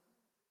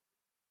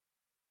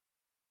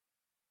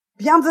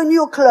 Bienvenue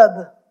au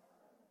club.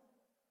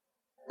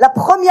 La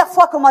première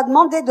fois qu'on m'a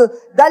demandé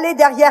d'aller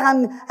derrière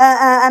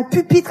un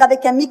pupitre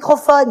avec un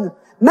microphone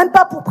Même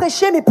pas pour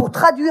prêcher, mais pour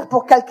traduire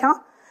pour quelqu'un.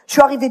 Je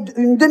suis arrivée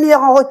une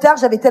demi-heure en retard,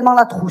 j'avais tellement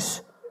la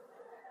trousse.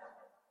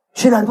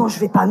 J'ai là, non, je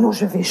vais pas, non,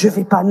 je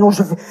vais pas, non,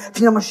 je vais.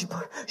 Finalement,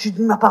 j'ai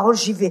dit ma parole,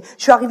 j'y vais.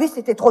 Je suis arrivée,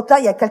 c'était trop tard,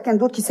 il y a quelqu'un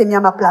d'autre qui s'est mis à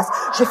ma place.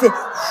 J'ai fait,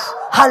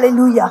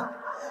 alléluia.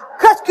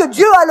 Qu'est-ce que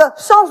Dieu a le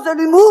sens de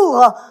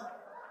l'humour?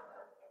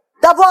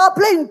 D'avoir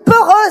appelé une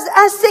peureuse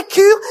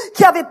insécure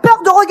qui avait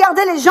peur de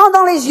regarder les gens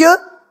dans les yeux,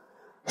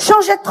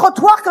 changer de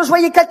trottoir quand je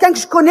voyais quelqu'un que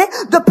je connais,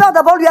 de peur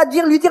d'avoir lui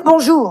dire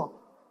bonjour.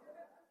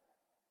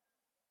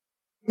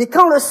 Mais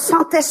quand le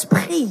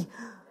Saint-Esprit,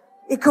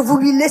 et que vous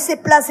lui laissez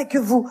place et que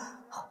vous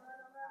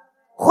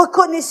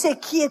reconnaissez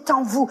qui est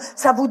en vous,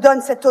 ça vous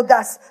donne cette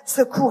audace,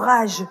 ce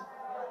courage.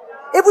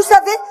 Et vous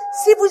savez,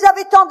 si vous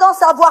avez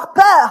tendance à avoir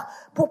peur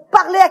pour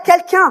parler à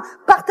quelqu'un,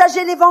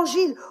 partager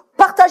l'évangile,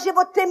 partager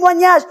votre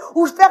témoignage,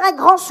 ou faire un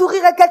grand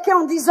sourire à quelqu'un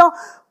en disant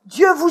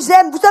Dieu vous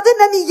aime. Vous savez,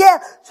 même hier,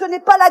 ce n'est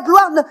pas la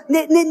gloire,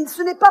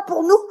 ce n'est pas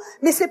pour nous,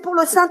 mais c'est pour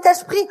le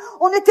Saint-Esprit.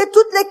 On était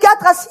toutes les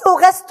quatre assis au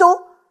resto,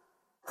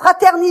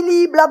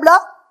 fraternili,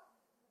 blabla.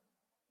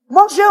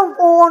 Manger,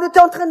 on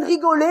était en train de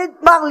rigoler, de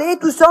parler,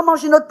 tout ça,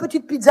 manger notre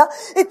petite pizza.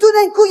 Et tout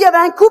d'un coup, il y avait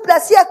un couple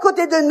assis à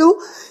côté de nous.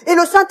 Et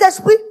le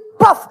Saint-Esprit,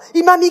 paf,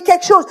 il m'a mis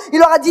quelque chose. Il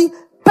leur a dit,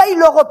 paye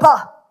leur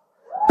repas.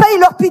 Paye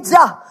leur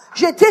pizza.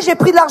 J'ai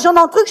pris de l'argent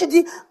dans le truc, j'ai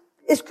dit,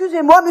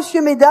 excusez-moi,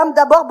 monsieur, mesdames,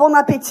 d'abord, bon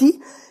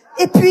appétit.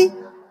 Et puis,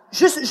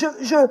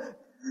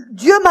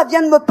 Dieu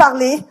vient de me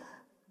parler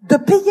de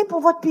payer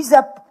pour votre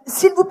pizza.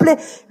 S'il vous plaît.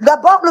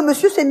 D'abord, le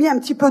monsieur s'est mis un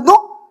petit peu, non.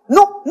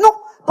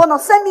 Pendant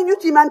 5 minutes,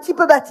 il m'a un petit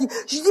peu battu.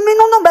 J'ai dit, mais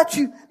non,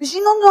 battu. J'ai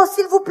dit, non,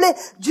 s'il vous plaît.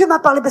 Dieu m'a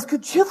parlé parce que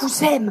Dieu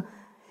vous aime.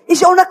 Et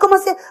on a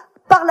commencé,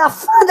 par la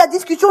fin de la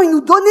discussion, il nous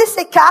donnait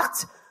ses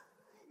cartes.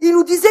 Il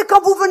nous disait,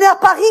 quand vous venez à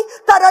Paris,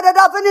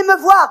 venez me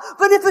voir,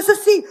 venez faire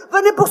ceci,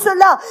 venez pour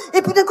cela.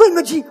 Et puis d'un coup, il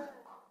me dit,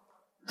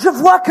 je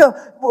vois que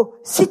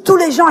si tous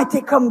les gens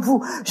étaient comme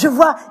vous, je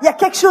vois, il y a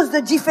quelque chose de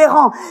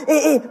différent.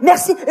 Et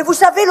merci. Et vous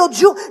savez, l'autre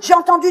jour, j'ai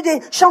entendu des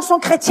chansons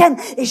chrétiennes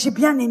et j'ai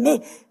bien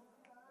aimé.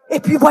 Et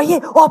puis, voyez,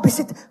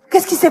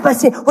 qu'est-ce qui s'est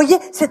passé? Voyez,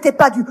 c'était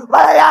pas du,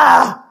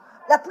 voilà.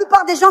 La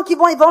plupart des gens qui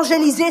vont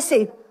évangéliser,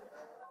 c'est,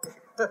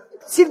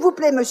 s'il vous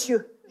plaît,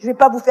 monsieur, je vais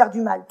pas vous faire du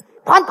mal.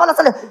 Prends pendant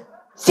ça,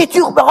 si tu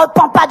ne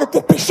repens pas de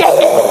tes péchés,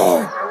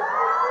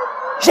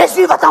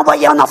 Jésus va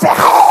t'envoyer en enfer.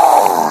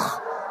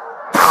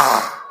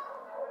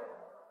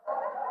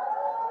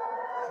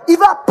 Il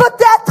va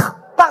peut-être,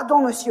 pardon,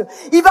 monsieur,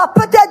 il va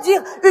peut-être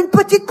dire une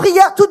petite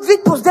prière toute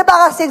vite pour se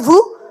débarrasser de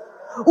vous.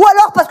 Ou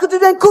alors, parce que tout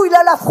d'un coup, il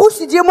a la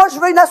frousse, il dit, moi, je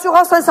veux une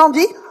assurance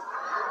incendie.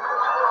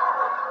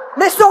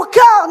 Mais son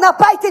cœur n'a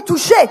pas été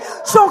touché.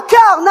 Son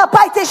cœur n'a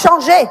pas été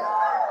changé.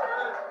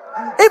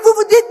 Et vous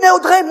vous dites, mais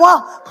Audrey,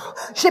 moi,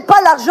 j'ai pas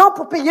l'argent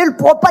pour payer le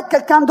repas de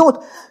quelqu'un d'autre.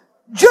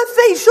 Dieu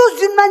fait les choses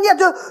d'une manière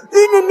de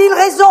 1 000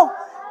 raisons.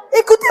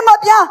 Écoutez-moi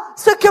bien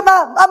ce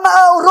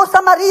que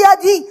Rosa Maria a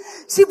dit.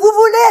 Si vous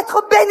voulez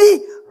être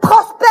béni,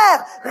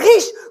 prospère,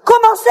 riche,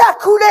 commencez à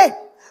couler.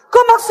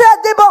 Commencez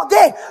à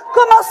déborder,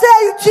 commencez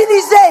à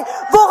utiliser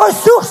vos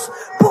ressources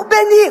pour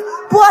bénir,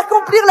 pour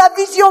accomplir la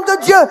vision de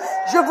Dieu.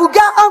 Je vous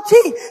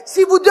garantis,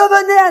 si vous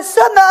devenez un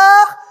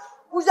semeur,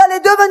 vous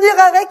allez devenir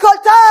un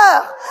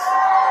récolteur.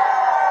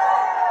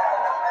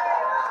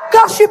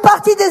 Quand je suis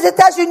partie des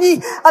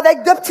États-Unis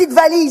avec 2 petites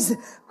valises,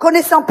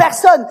 connaissant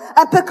personne,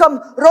 un peu comme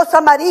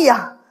Rosa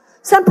Maria,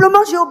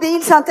 simplement j'ai obéi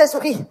le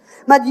Saint-Esprit.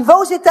 Il m'a dit, va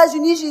aux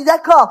États-Unis, j'ai dit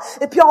d'accord.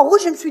 Et puis en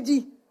rouge, je me suis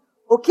dit,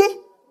 ok,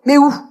 mais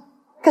où?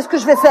 Qu'est-ce que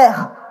je vais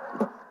faire?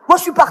 Moi,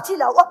 je suis partie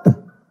là, hop.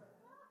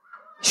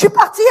 Je suis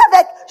partie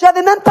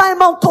j'avais même pas un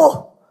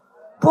manteau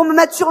pour me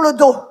mettre sur le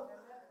dos.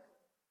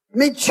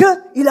 Mais Dieu,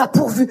 il a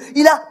pourvu.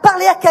 Il a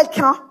parlé à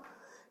quelqu'un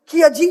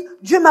qui a dit,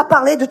 Dieu m'a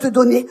parlé de te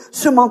donner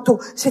ce manteau.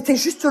 C'était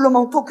juste le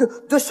manteau que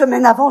 2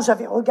 semaines avant,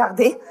 j'avais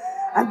regardé.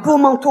 Un beau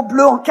manteau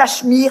bleu en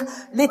cachemire.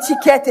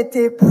 L'étiquette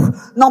était,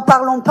 n'en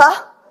parlons pas.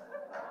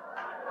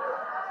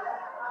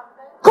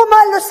 Comment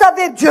elle le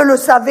savait? Dieu le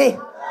savait.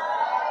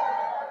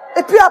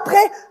 Et puis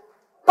après,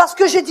 parce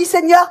que j'ai dit,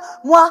 Seigneur,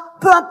 moi,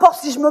 peu importe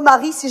si je me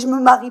marie, si je me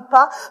marie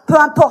pas, peu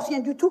importe, rien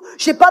du tout.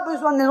 J'ai pas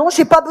besoin de maison,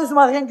 j'ai pas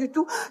besoin de rien du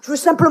tout. Je veux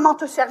simplement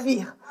te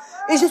servir.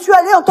 Et je suis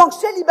allée en tant que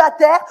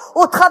célibataire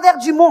au travers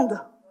du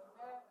monde.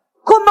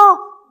 Comment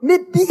mes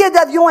billets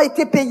d'avion ont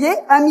été payés?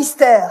 Un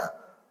mystère.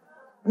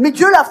 Mais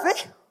Dieu l'a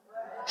fait.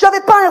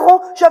 J'avais pas un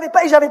rond, j'avais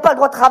pas le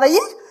droit de travailler.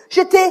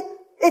 J'étais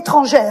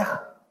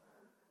étrangère.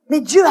 Mais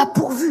Dieu a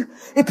pourvu.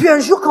 Et puis un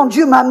jour, quand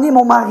Dieu m'a amené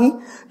mon mari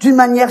d'une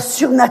manière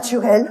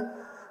surnaturelle,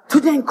 tout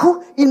d'un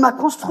coup, il m'a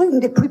construit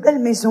une des plus belles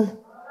maisons.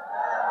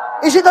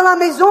 Et dans la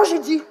maison, j'ai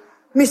dit,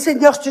 mais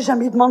Seigneur, je t'ai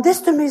jamais demandé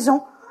cette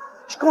maison.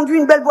 Je conduis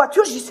une belle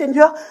voiture, je dis,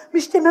 Seigneur,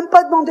 mais je t'ai même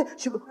pas demandé.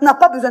 On n'a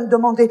pas besoin de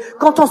demander.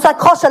 Quand on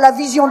s'accroche à la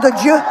vision de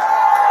Dieu,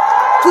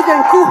 tout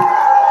d'un coup,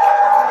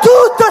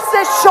 toutes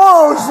ces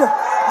choses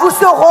vous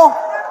seront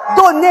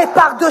données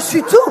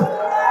par-dessus tout.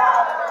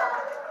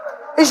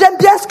 Et j'aime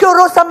bien ce que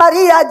Rosa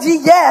Maria a dit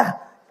hier.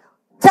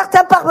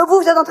 Certains parmi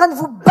vous, vous êtes en train de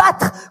vous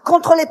battre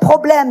contre les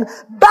problèmes,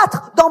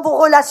 battre dans vos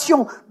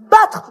relations,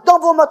 battre dans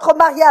votre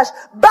mariage,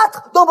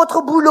 battre dans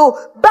votre boulot,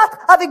 battre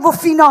avec vos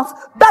finances,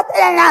 battre.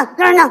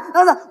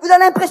 Vous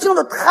avez l'impression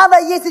de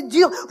travailler, c'est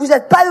dur, vous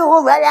n'êtes pas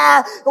heureux,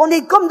 voilà. On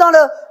est comme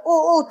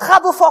aux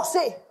travaux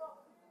forcés.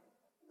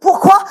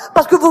 Pourquoi?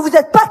 Parce que vous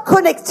êtes pas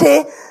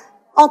connectés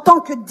en tant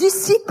que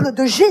disciples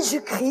de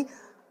Jésus-Christ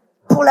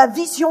pour la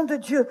vision de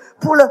Dieu,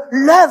 pour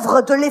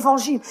l'œuvre de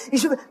l'évangile.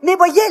 Mais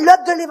voyez,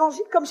 l'œuvre de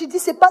l'évangile, comme j'ai dit,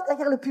 c'est pas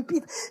derrière le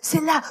pupitre,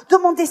 c'est là.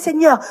 Demandez,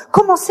 Seigneur,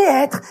 commencez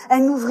à être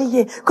un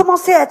ouvrier,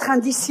 commencez à être un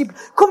disciple,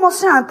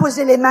 commencez à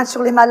imposer les mains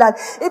sur les malades.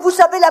 Et vous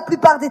savez, la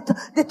plupart des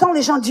temps,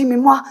 les gens disent, mais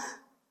moi,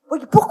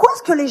 pourquoi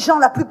est-ce que les gens,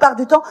 la plupart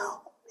du temps,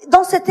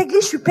 dans cette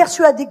église, je suis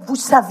persuadée que vous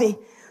savez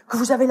que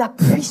vous avez la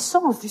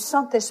puissance du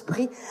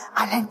Saint-Esprit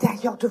à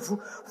l'intérieur de vous.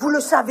 Vous le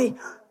savez.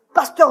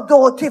 Pasteur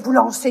Dorothée vous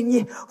l'a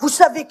enseigné. Vous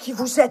savez qui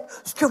vous êtes,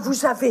 ce que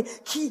vous avez,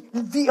 qui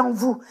vit en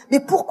vous. Mais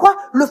pourquoi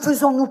le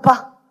faisons-nous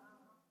pas?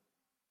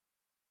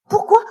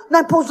 Pourquoi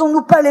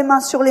n'imposons-nous pas les mains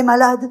sur les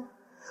malades?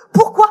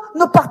 Pourquoi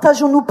ne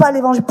partageons-nous pas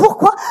l'évangile?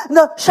 Pourquoi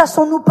ne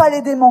chassons-nous pas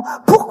les démons?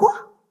 Pourquoi?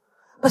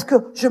 Parce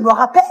que je me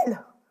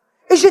rappelle,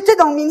 et j'étais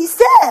dans le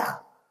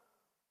ministère.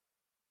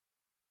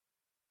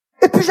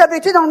 Et puis j'avais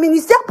été dans le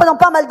ministère pendant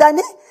pas mal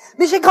d'années,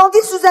 mais j'ai grandi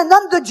sous un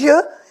homme de Dieu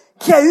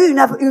qui a eu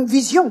une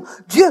vision.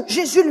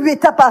 Jésus lui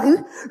est apparu,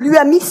 lui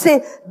a mis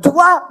ses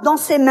doigts dans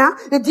ses mains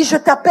et dit, je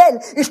t'appelle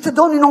et je te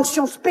donne une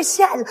onction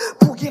spéciale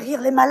pour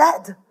guérir les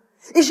malades.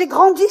 Et j'ai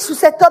grandi sous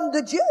cet homme de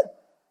Dieu.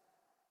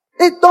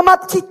 Et dans ma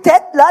petite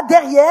tête, là,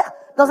 derrière,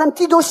 dans un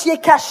petit dossier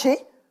caché,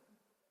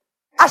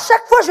 à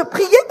chaque fois je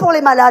priais pour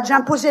les malades,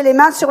 j'imposais les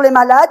mains sur les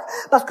malades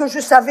parce que je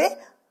savais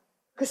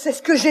que c'est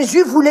ce que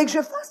Jésus voulait que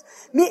je fasse.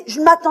 Mais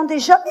je m'attendais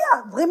jamais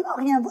à vraiment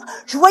rien voir.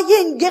 Je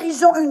voyais une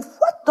guérison une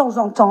fois de temps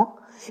en temps.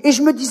 Et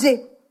je me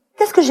disais,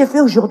 qu'est-ce que j'ai fait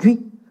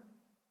aujourd'hui?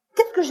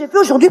 Qu'est-ce que j'ai fait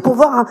aujourd'hui pour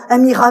voir un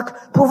miracle,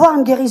 pour voir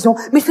une guérison?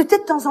 Mais c'était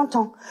de temps en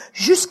temps.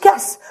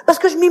 Parce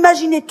que je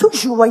m'imaginais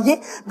toujours, vous voyez,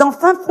 dans le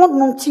fin fond de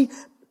mon petit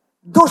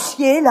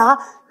dossier, là,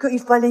 qu'il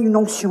fallait une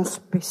onction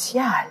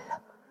spéciale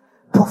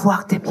pour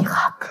voir des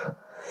miracles.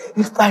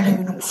 Il fallait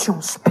une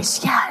onction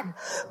spéciale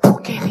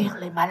pour guérir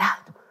les malades.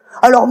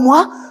 Alors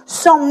moi,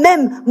 sans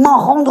même m'en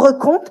rendre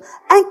compte,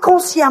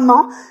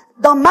 inconsciemment,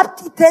 dans ma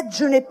petite tête,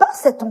 je n'ai pas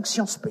cette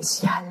onction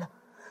spéciale.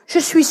 Je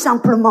suis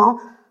simplement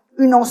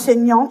une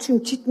enseignante, une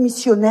petite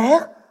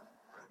missionnaire.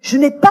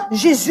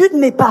 Jésus ne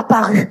m'est pas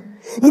apparu.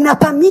 Il n'a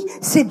pas mis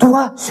ses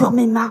doigts sur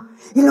mes mains.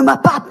 Il ne m'a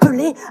pas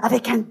appelé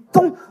avec un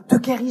don de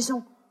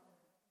guérison.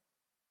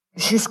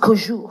 Jusqu'au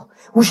jour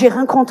où j'ai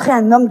rencontré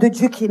un homme de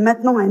Dieu qui est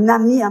maintenant un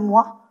ami à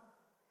moi.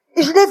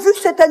 Et je l'ai vu,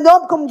 c'est un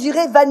homme, comme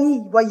dirait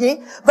Vanille, voyez.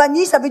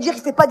 Vanille, ça veut dire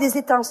qu'il fait pas des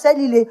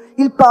étincelles,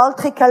 il parle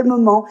très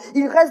calmement.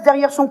 Il reste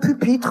derrière son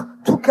pupitre,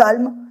 tout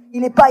calme.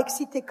 Il n'est pas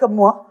excité comme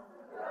moi.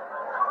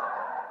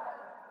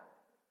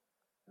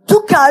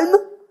 Tout calme,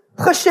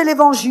 prêcher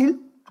l'évangile.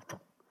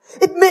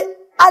 Mais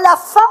à la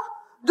fin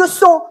de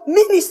son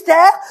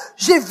ministère,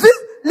 j'ai vu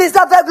les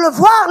aveugles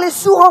voir, les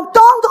sourds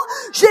entendre,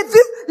 j'ai vu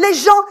les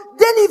gens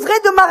délivrés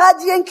de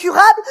maladies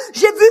incurables,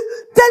 j'ai vu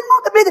tellement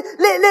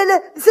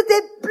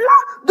c'était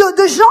plein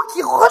de gens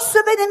qui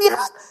recevaient des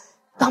miracles.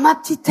 Dans ma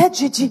petite tête,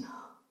 j'ai dit,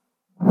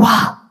 waouh,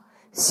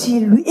 si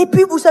lui. Et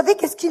puis vous savez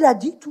qu'est-ce qu'il a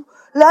dit tout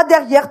là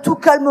derrière, tout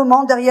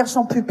calmement derrière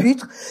son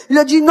pupitre. Il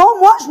a dit, non,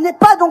 moi je n'ai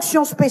pas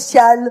d'onction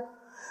spéciale.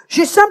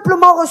 J'ai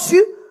simplement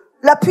reçu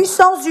la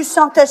puissance du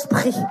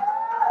Saint-Esprit.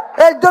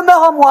 Elle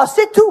demeure en moi,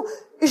 c'est tout.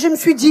 Et je me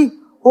suis dit,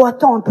 oh,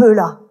 attends un peu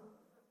là.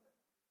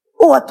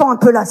 Oh, attends un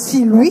peu là.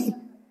 Si lui,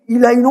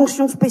 il a une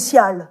onction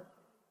spéciale.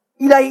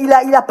 Il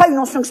a pas une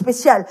onction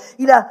spéciale.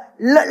 Il a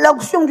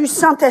l'onction du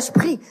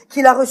Saint-Esprit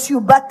qu'il a reçue au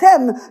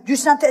baptême du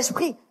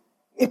Saint-Esprit.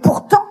 Et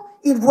pourtant,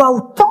 il voit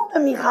autant de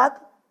miracles.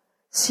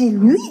 Si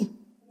lui,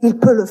 il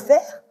peut le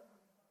faire,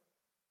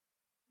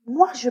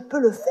 moi, je peux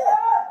le faire.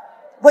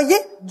 Voyez,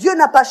 Dieu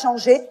n'a pas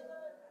changé.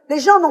 Les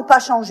gens n'ont pas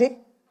changé.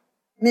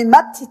 Mais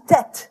ma petite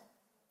tête,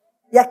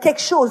 il y a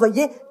quelque chose,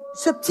 voyez,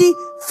 ce petit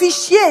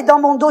fichier dans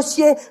mon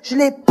dossier, je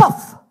l'ai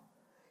pof.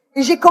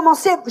 Et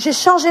j'ai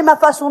changé ma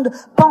façon de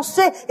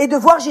penser et de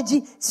voir, j'ai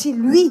dit, si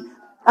lui,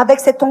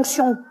 avec cette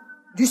onction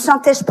du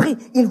Saint-Esprit,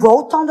 il voit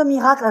autant de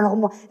miracles, alors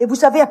moi. Et vous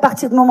savez, à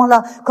partir de ce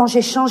moment-là, quand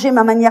j'ai changé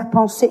ma manière de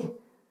penser,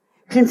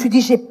 je me suis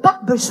dit, j'ai pas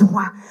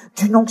besoin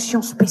d'une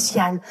onction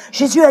spéciale.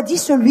 Jésus a dit,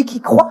 celui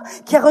qui croit,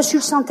 qui a reçu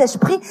le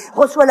Saint-Esprit,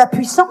 reçoit la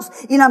puissance,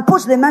 il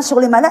impose les mains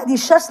sur les malades, il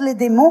chasse les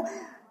démons.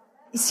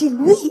 Et si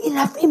lui, il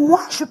l'a fait,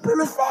 moi, je peux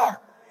le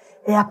faire.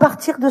 Et à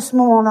partir de ce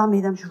moment-là,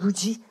 mesdames, je vous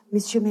dis,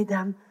 messieurs,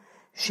 mesdames,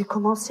 j'ai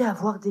commencé à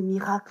voir des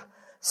miracles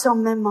sans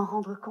même m'en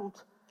rendre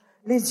compte.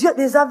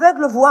 Les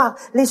aveugles voir,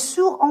 les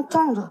sourds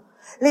entendre,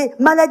 les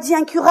maladies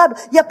incurables.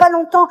 Il y a pas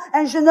longtemps,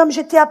 un jeune homme,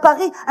 j'étais à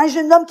Paris, un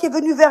jeune homme qui est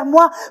venu vers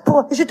moi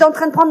j'étais en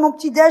train de prendre mon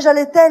petit déj à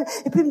l'hôtel,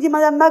 et puis il me dit,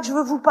 Madame Mac, je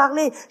veux vous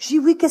parler. Je dis,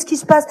 oui, qu'est-ce qui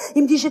se passe?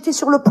 Il me dit, j'étais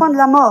sur le point de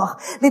la mort.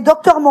 Les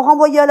docteurs m'ont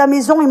renvoyé à la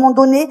maison, ils m'ont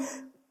donné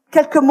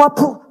quelques mois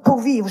pour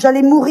vivre.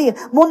 J'allais mourir.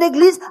 Mon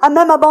église a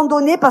même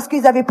abandonné parce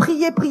qu'ils avaient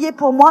prié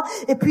pour moi,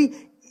 et puis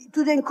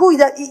tout d'un coup,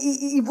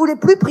 il voulait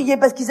plus prier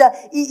parce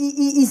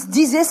il se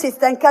disait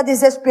c'est un cas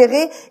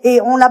désespéré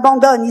et on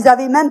l'abandonne. Ils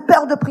avaient même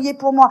peur de prier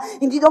pour moi.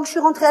 Il me dit donc je suis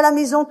rentrée à la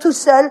maison tout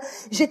seul.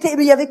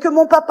 Il y avait que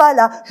mon papa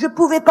là. Je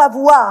pouvais pas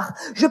voir,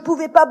 je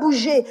pouvais pas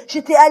bouger.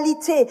 J'étais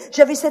alitée.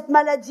 J'avais cette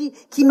maladie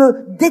qui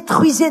me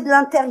détruisait de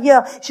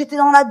l'intérieur. J'étais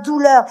dans la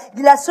douleur.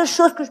 La seule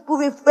chose que je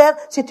pouvais faire,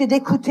 c'était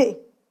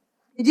d'écouter.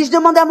 Il dit je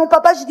demandais à mon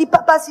papa, j'ai dit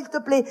papa s'il te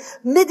plaît,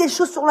 mets des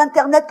choses sur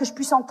l'internet que je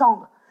puisse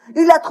entendre.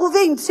 Il a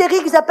trouvé une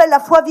série qui s'appelle La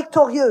foi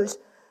victorieuse.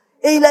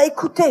 Et il a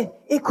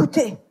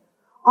écouté.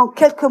 En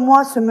quelques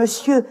mois, ce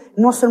monsieur,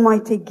 non seulement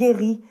était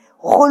guéri,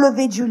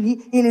 relevé du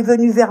lit, il est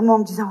venu vers moi en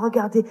me disant,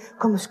 regardez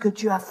comme ce que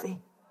Dieu a fait.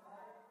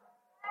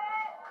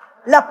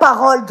 La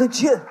parole de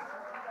Dieu.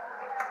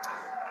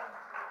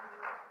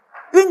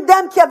 Une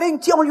dame qui avait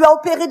on lui a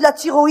opéré de la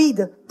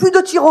thyroïde. Plus de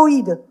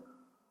thyroïde.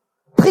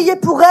 Priez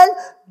pour elle.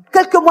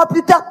 Quelques mois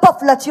plus tard,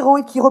 paf, la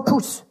thyroïde qui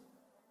repousse.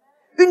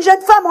 Une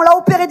jeune femme, on l'a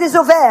opéré des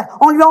ovaires.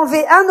 On lui a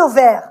enlevé un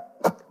ovaire.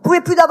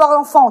 Pouvait plus d'avoir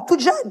d'enfant, toute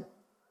jeune.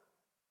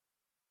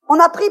 On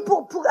a prié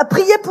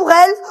pour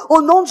elle,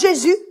 au nom de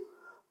Jésus.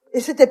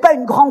 Et c'était pas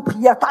une grande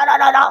prière.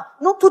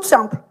 Non, toute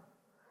simple.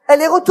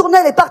 Elle est retournée,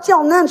 elle est partie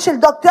en Inde chez le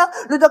docteur.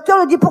 Le docteur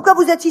lui dit, pourquoi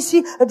vous êtes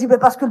ici? Elle dit,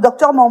 parce que le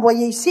docteur m'a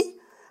envoyé ici.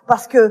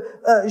 Parce que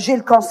j'ai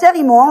le cancer,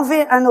 ils m'ont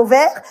enlevé un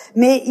ovaire,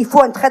 mais il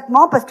faut un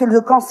traitement parce que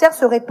le cancer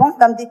se répand,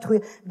 va me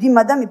détruire. Je dis,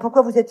 madame, mais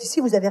pourquoi vous êtes ici?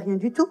 Vous avez rien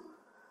du tout.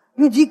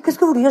 Il lui dit, qu'est-ce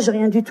que vous voulez dire, j'ai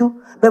rien du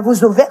tout?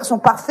 Vos ovaires sont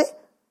parfaits.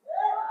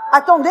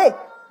 Attendez,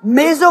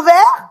 mes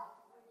ovaires?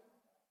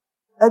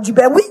 Elle dit,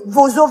 oui,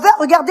 vos ovaires,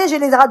 regardez, j'ai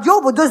les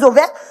radios, vos 2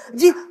 ovaires. Elle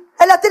dit,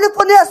 elle a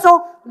téléphoné à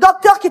son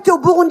docteur qui était au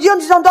Burundi en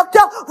disant,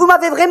 docteur, vous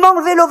m'avez vraiment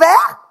enlevé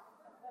l'ovaire?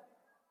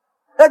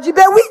 Elle dit,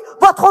 oui,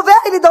 votre ovaire,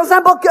 il est dans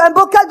un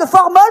bocal de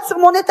formol sur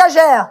mon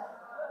étagère.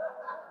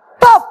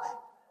 Paf!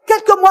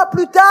 Quelques mois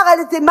plus tard,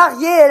 elle était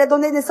mariée et elle a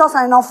donné naissance à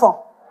un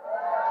enfant.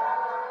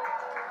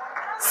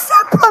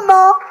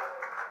 Simplement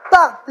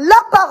par la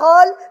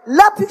parole,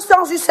 la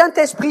puissance du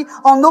Saint-Esprit,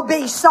 en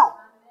obéissant.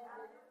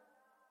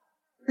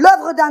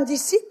 L'œuvre d'un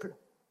disciple.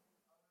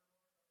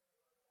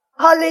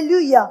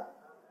 Alléluia.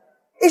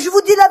 Et je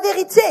vous dis la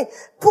vérité.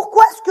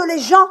 Pourquoi est-ce que les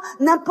gens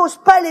n'imposent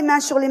pas les mains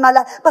sur les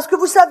malades? Parce que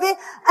vous savez,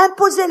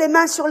 imposer les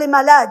mains sur les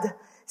malades,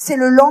 c'est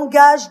le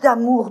langage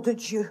d'amour de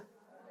Dieu.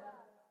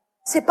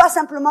 C'est pas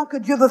simplement que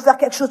Dieu veut faire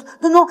quelque chose.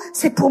 Non,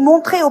 c'est pour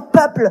montrer au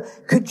peuple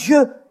que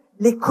Dieu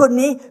les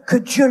connaît, que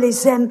Dieu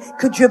les aime,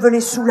 que Dieu veut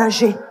les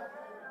soulager.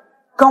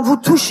 Quand vous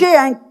touchez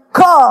un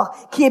corps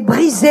qui est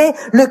brisé,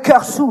 le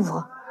cœur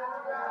s'ouvre.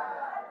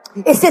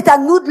 Et c'est à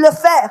nous de le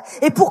faire.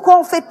 Et pourquoi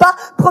on fait pas?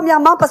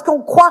 Premièrement, parce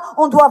qu'on croit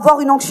on doit avoir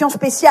une onction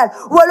spéciale.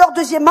 Ou alors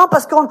deuxièmement,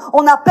 parce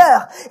qu'on a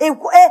peur. Et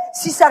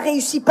si ça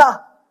réussit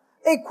pas?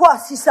 Et quoi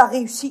si ça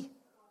réussit?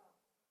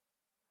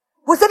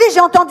 Vous savez, j'ai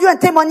entendu un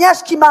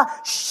témoignage qui m'a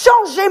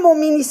changé mon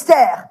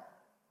ministère.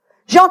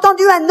 J'ai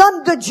entendu un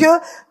homme de Dieu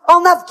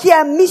qui est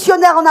un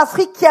missionnaire en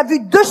Afrique qui a vu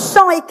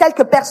 200 et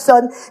quelques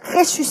personnes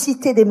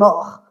ressusciter des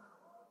morts.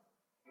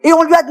 Et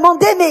on lui a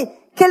demandé, mais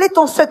quel est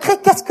ton secret?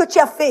 Qu'est-ce que tu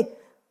as fait?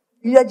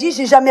 Il lui a dit,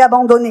 j'ai jamais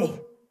abandonné.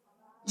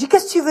 Je dis,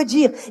 qu'est-ce que tu veux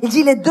dire? Il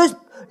dit,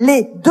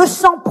 les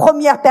 200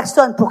 premières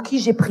personnes pour qui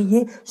j'ai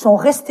prié sont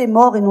restées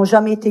morts et n'ont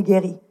jamais été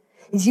guéries.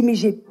 Il dit, mais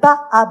j'ai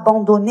pas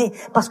abandonné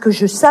parce que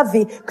je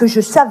savais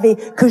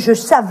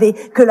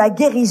que la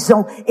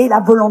guérison est la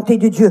volonté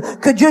de Dieu.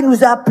 Que Dieu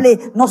nous a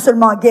appelés non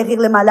seulement à guérir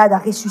les malades, à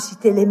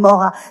ressusciter les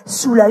morts, à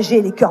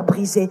soulager les cœurs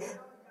brisés.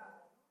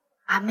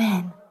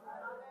 Amen.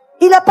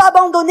 Il n'a pas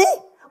abandonné.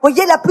 Vous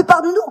voyez, la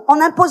plupart de nous,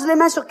 on impose les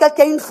mains sur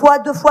quelqu'un 1 fois,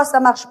 2 fois, ça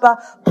marche pas.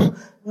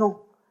 Non.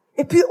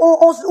 Et puis,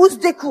 on se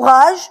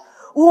décourage,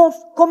 ou on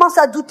commence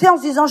à douter en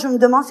se disant, je me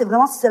demande c'est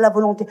vraiment si c'est la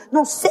volonté.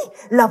 Non, c'est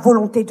la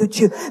volonté de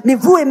Dieu. Mais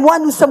vous et moi,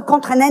 nous sommes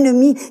contre un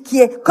ennemi qui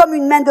est comme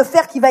une main de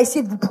fer qui va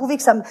essayer de vous prouver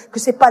que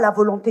c'est pas la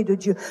volonté de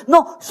Dieu.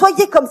 Non,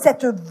 soyez comme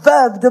cette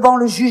veuve devant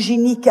le juge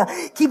unique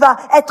qui va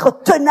être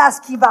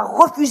tenace, qui va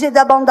refuser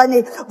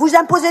d'abandonner. Vous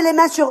imposez les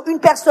mains sur 1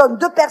 personne,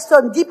 2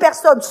 personnes, 10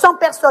 personnes, 100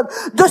 personnes,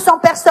 200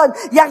 personnes.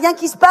 Il y a rien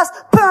qui se passe.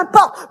 Peu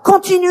importe.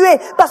 Continuez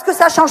parce que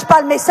ça change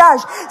pas le message.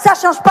 Ça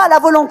change pas la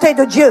volonté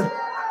de Dieu.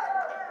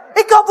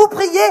 Et quand vous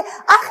priez,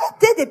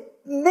 arrêtez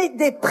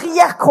des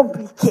prières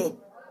compliquées.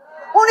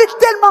 On est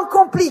tellement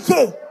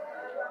compliqués.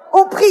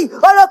 On prie, oh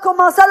là,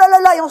 comment ça,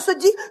 là, et on se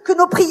dit que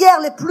nos prières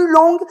les plus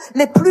longues,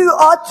 les plus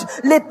hautes,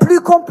 les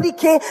plus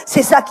compliquées,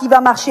 c'est ça qui va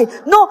marcher.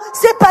 Non,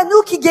 c'est pas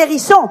nous qui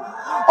guérissons.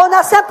 On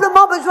a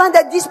simplement besoin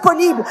d'être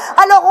disponible.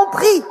 Alors on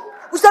prie.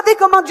 Vous savez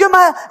comment Dieu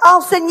m'a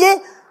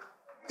enseigné?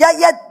 Il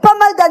y a pas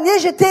mal d'années,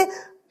 j'ai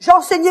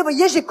enseigné, vous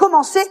voyez, j'ai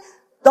commencé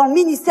dans le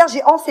ministère,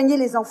 j'ai enseigné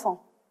les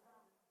enfants.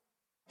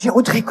 J'ai dit,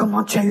 Audrey,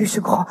 comment tu as eu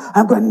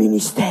un grand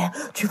ministère?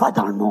 Tu vas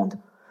dans le monde.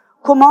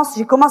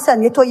 J'ai commencé à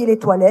nettoyer les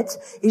toilettes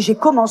et j'ai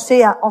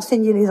commencé à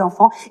enseigner les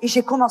enfants et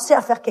j'ai commencé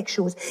à faire quelque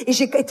chose. Et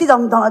j'ai été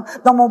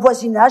dans mon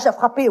voisinage à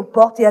frapper aux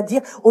portes et à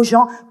dire aux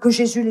gens que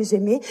Jésus les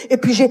aimait. Et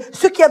puis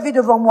ceux qui avaient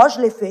devant moi,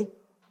 je l'ai fait.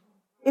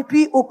 Et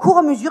puis au cours et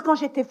à mesure, quand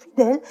j'étais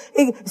fidèle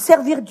et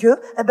servir Dieu,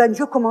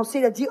 Dieu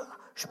commençait à dire,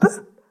 je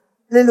peux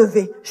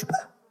l'élever, je peux.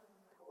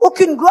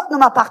 Aucune gloire ne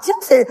m'appartient,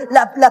 c'est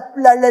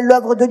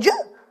l'œuvre de Dieu.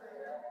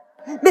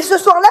 Mais ce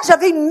soir-là,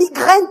 j'avais une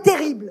migraine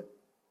terrible.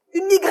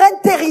 Une migraine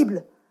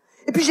terrible.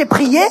 Et puis j'ai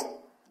prié,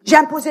 j'ai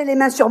imposé les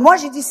mains sur moi,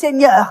 j'ai dit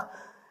Seigneur,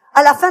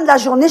 à la fin de la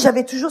journée,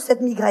 j'avais toujours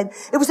cette migraine.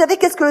 Et vous savez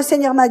qu'est-ce que le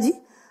Seigneur m'a dit?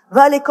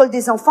 Va à l'école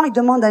des enfants et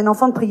demande à un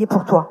enfant de prier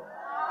pour toi.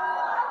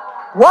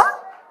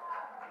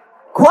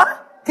 Quoi?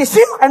 T'es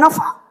sûr? Un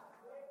enfant?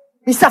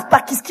 Ils savent pas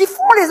qu'est-ce qu'ils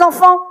font, les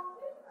enfants.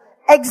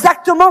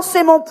 Exactement,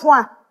 c'est mon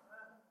point.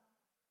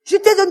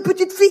 J'étais d'une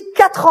petite fille,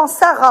 4 ans,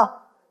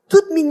 Sarah,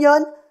 toute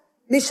mignonne,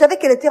 mais je savais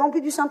qu'elle était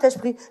remplie du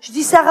Saint-Esprit. Je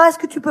dis, Sarah, est-ce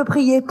que tu peux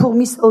prier pour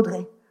Miss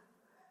Audrey?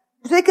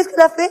 Vous savez qu'est-ce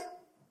qu'elle a fait?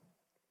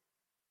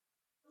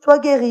 Sois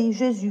guérie,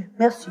 Jésus,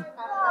 merci.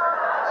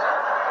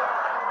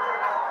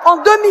 En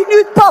 2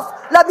 minutes, paf,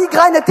 la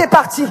migraine était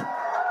partie.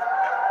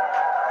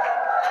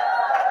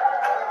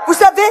 Vous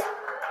savez,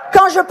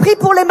 quand je prie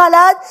pour les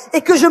malades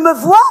et que je me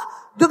vois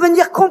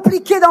devenir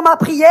compliqué dans ma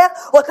prière,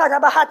 que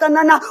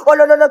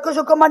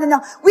je commande,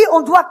 oui,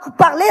 on doit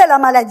parler à la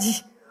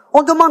maladie.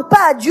 On ne demande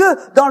pas à Dieu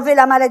d'enlever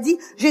la maladie.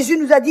 Jésus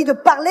nous a dit de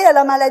parler à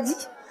la maladie.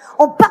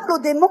 On parle aux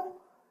démons.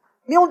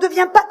 Mais on ne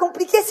devient pas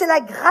compliqué, c'est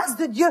la grâce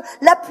de Dieu,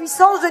 la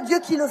puissance de Dieu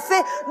qui le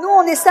fait. Nous,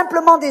 on est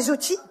simplement des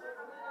outils.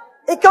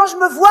 Et quand je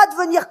me vois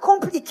devenir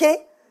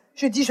compliqué,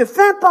 je dis, je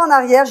fais un pas en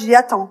arrière, je dis,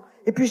 attends.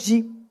 Et puis je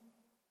dis,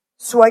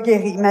 sois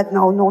guéri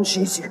maintenant au nom de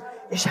Jésus.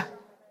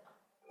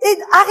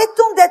 Et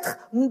arrêtons d'être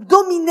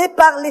dominés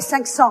par les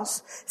 5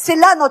 sens. C'est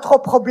là notre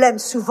problème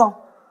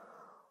souvent.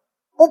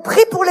 On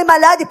prie pour les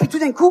malades et puis tout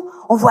d'un coup,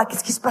 on voit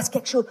qu'est-ce qui se passe,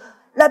 quelque chose.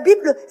 La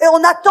Bible, et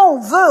on attend, on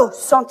veut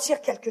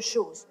sentir quelque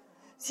chose.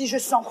 Si je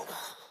sens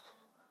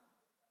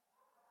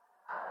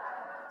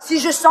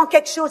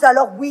quelque chose,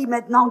 alors oui,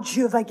 maintenant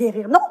Dieu va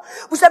guérir. Non,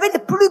 vous savez, les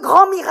plus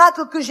grands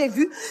miracles que j'ai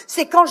vus,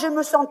 c'est quand je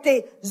me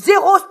sentais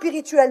zéro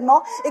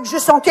spirituellement et que je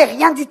sentais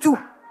rien du tout.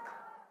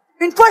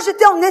 Une fois,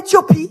 j'étais en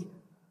Éthiopie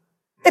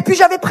et puis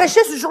j'avais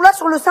prêché ce jour-là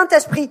sur le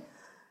Saint-Esprit.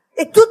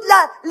 Et toute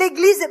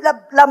l'église,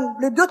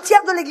 les 2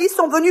 tiers de l'église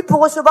sont venus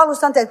pour recevoir le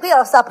Saint-Esprit.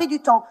 Alors ça a pris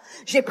du temps.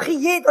 J'ai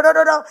prié,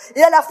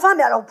 et à la fin,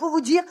 mais alors pour vous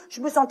dire,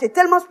 je me sentais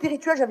tellement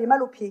spirituelle, j'avais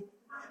mal aux pieds.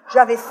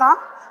 J'avais faim,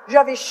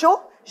 j'avais chaud,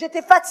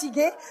 j'étais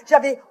fatiguée,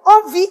 j'avais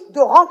envie de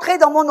rentrer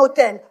dans mon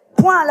hôtel.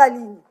 Point à la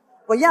ligne.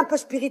 Vous voyez, un peu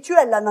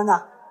spirituelle, la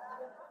nana.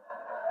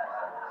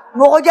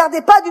 Me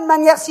regardez pas d'une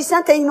manière si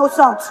sainte et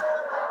innocente.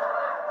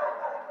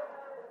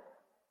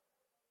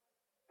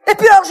 Et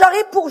puis alors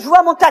j'arrive pour jouer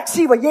à mon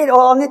taxi. Vous voyez,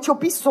 en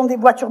Éthiopie, ce sont des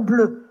voitures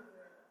bleues.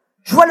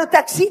 Je vois le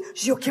taxi,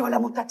 je dis ok, voilà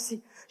mon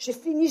taxi. J'ai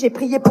fini, j'ai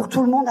prié pour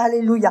tout le monde,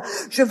 alléluia.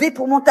 Je vais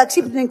pour mon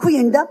taxi, puis d'un coup, il y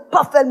a une dame,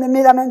 paf, elle me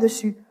met la main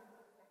dessus.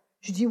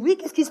 Je dis oui,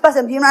 qu'est-ce qui se passe?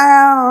 Elle me dit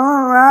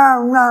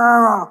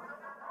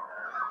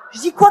je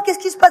dis quoi, qu'est-ce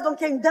qui se passe?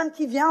 Donc il y a une dame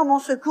qui vient à mon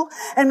secours.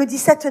 Elle me dit,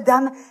 cette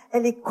dame,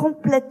 elle est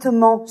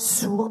complètement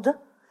sourde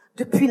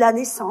depuis la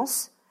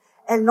naissance.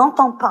 Elle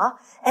n'entend pas.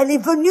 Elle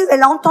est venue,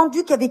 elle a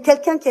entendu qu'il y avait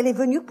quelqu'un qui allait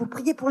venir pour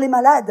prier pour les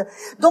malades.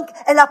 Donc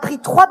elle a pris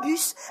 3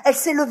 bus. Elle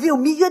s'est levée au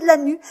milieu de la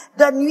nuit.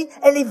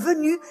 Elle est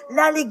venue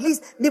là à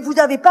l'église. Mais vous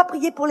n'avez pas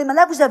prié pour les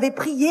malades, vous avez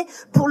prié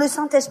pour le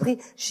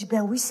Saint-Esprit. Je dis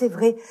ben oui, c'est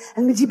vrai.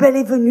 Elle me dit ben elle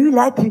est venue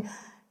là et puis.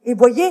 Et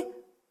voyez,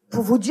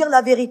 pour vous dire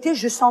la vérité,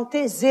 je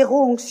sentais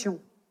 0 onction.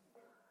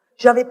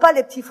 J'avais pas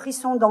les petits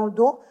frissons dans le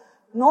dos.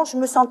 Non, je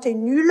me sentais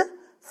nulle,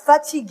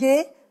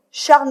 fatiguée,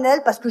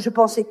 charnelle, parce que je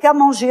pensais qu'à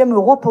manger, à me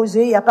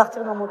reposer et à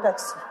partir dans mon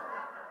taxi.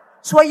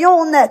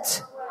 Soyons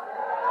honnêtes.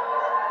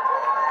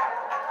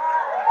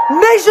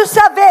 Mais je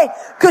savais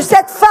que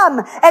cette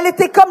femme, elle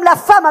était comme la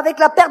femme avec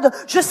la paire de...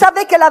 Je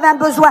savais qu'elle avait un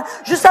besoin.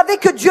 Je savais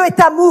que Dieu est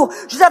amour.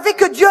 Je savais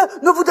que Dieu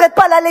ne voudrait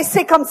pas la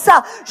laisser comme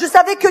ça. Je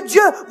savais que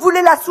Dieu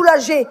voulait la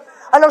soulager.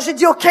 Alors j'ai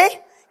dit, ok,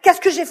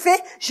 qu'est-ce que j'ai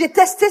fait? J'ai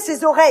testé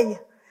ses oreilles.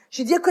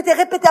 J'ai dit, écoutez,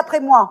 répétez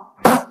après moi.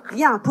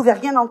 Rien, elle pouvait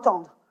rien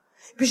entendre.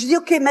 Puis j'ai dit,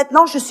 ok,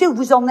 maintenant je sais où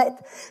vous en êtes.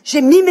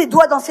 J'ai mis mes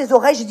doigts dans ses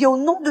oreilles. J'ai dit, au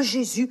nom de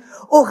Jésus,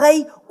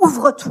 oreille,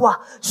 ouvre-toi.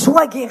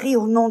 Sois guéri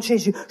au nom de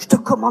Jésus. Je te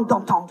commande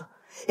d'entendre.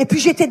 Et puis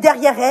j'étais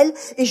derrière elle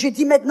et je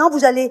dis maintenant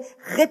vous allez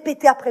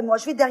répéter après moi.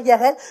 Je vais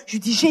derrière elle, je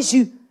dis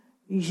Jésus,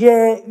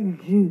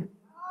 Jésus.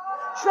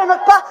 Je ne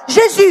note pas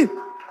Jésus,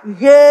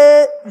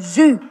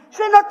 Jésus.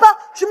 Je ne note pas,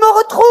 je me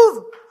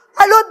retrouve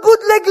à l'autre bout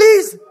de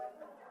l'église.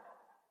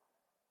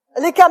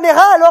 Les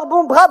caméras, alors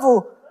bon,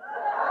 bravo.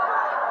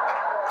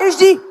 Et je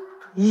dis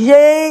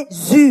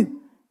Jésus,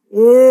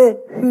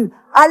 Jésus.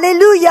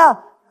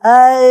 Alléluia,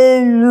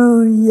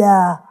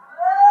 Alléluia.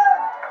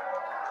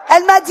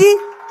 Elle m'a dit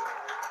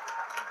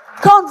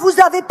quand vous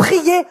avez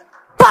prié,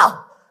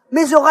 pas,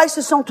 mes oreilles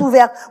se sont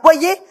ouvertes.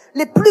 Voyez,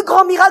 les plus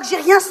grands miracles, j'ai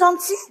rien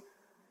senti.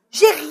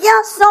 J'ai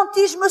rien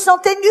senti, je me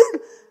sentais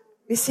nulle.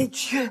 Mais c'est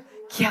Dieu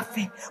qui a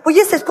fait.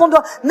 Voyez, c'est ce qu'on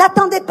doit.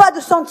 N'attendez pas de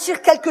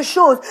sentir quelque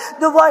chose,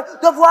 de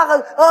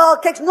voir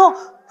quelque. Non,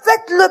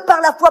 faites-le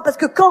par la foi, parce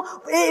que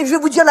et je vais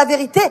vous dire la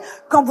vérité,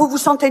 quand vous vous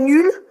sentez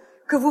nul,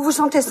 que vous vous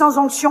sentez sans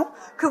onction,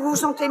 que vous vous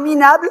sentez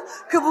minable,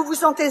 que vous vous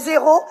sentez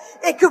zéro,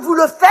 et que vous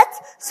le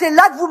faites, c'est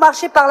là que vous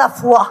marchez par la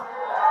foi.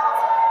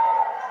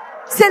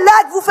 C'est là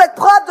que vous faites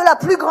preuve de la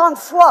plus grande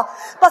foi.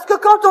 Parce que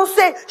quand on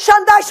sait,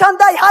 Shandai,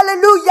 Shandai,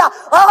 Alléluia,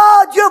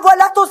 oh Dieu,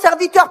 voilà ton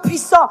serviteur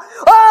puissant.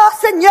 Oh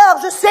Seigneur,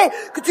 je sais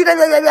que tu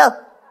l'as.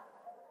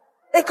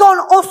 Et quand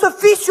on se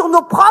fie sur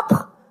nos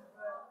propres,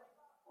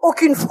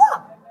 aucune foi.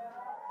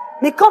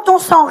 Mais quand on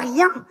sent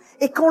rien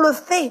et qu'on le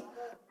fait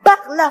par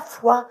la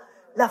foi,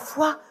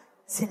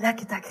 c'est là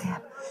qui est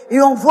agréable.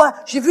 Et on voit,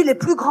 j'ai vu les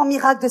plus grands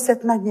miracles de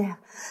cette manière.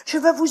 Je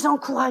veux vous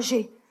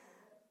encourager.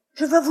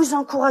 Je veux vous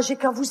encourager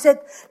car vous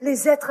êtes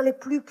les êtres les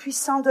plus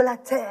puissants de la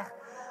terre.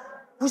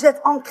 Vous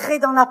êtes ancrés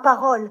dans la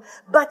parole,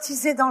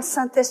 baptisés dans le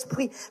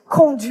Saint-Esprit,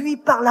 conduits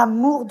par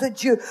l'amour de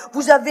Dieu.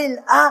 Vous avez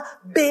l'A,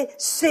 B,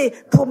 C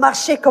pour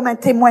marcher comme un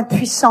témoin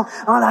puissant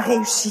en la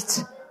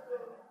réussite.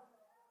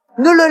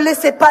 Ne le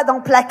laissez pas dans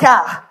le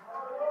placard.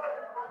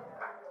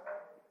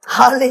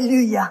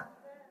 Alléluia.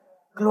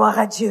 Gloire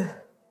à Dieu.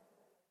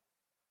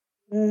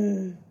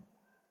 Et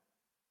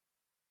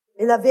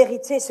la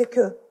vérité, c'est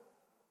que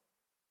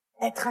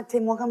être un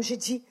témoin, comme j'ai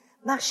dit,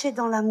 marcher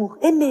dans l'amour,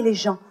 aimer les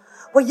gens.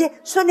 Voyez,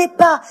 ce n'est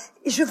pas,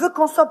 et je veux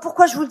qu'on soit,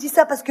 pourquoi je vous le dis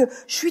ça? Parce que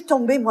je suis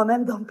tombée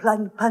moi-même dans plein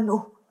de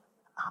panneaux.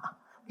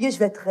 Vous voyez, je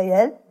vais être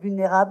réelle,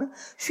 vulnérable.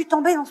 Je suis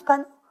tombée dans ce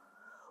panneau.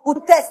 Ou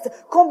test,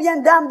 combien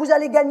d'âmes vous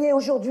allez gagner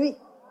aujourd'hui?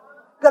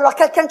 Alors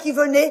quelqu'un qui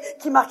venait,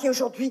 qui marquait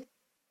aujourd'hui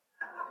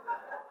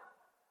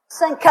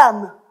 5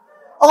 âmes.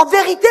 En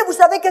vérité, vous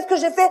savez qu'est-ce que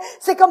j'ai fait?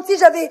 C'est comme si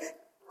j'avais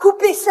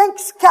coupé 5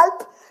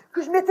 scalps,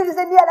 que je m'étais les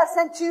ai mis à la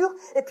ceinture,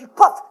 et puis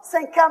pof,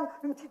 5 âmes,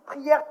 une petite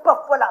prière, pof,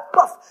 voilà,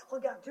 pof.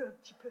 Regarde Dieu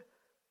un petit peu.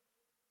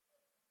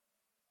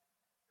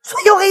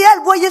 Soyons réels,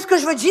 vous voyez ce que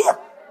je veux dire?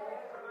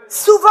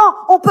 Souvent,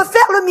 on peut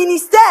faire le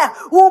ministère,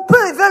 ou on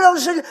peut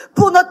évangéliser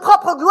pour notre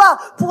propre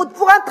gloire,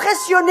 pour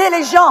impressionner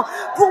les gens,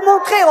 pour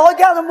montrer,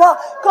 regarde-moi,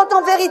 quand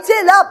en vérité,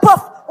 là, pof,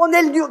 on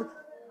est le lieu.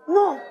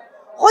 Non,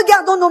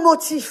 regardons nos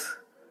motifs.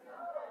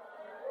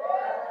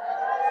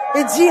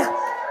 Et dire,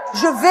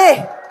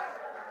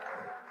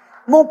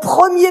 mon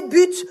premier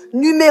but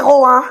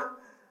numéro 1,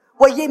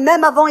 voyez,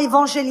 même avant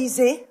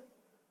évangéliser,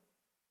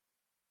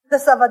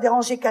 ça va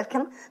déranger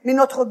quelqu'un, mais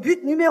notre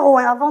but numéro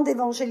 1 avant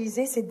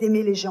d'évangéliser, c'est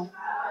d'aimer les gens.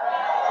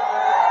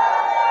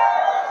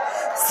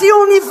 Si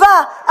on y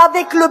va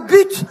avec le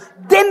but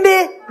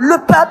d'aimer le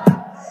peuple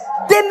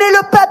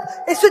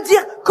et se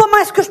dire, comment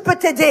est-ce que je peux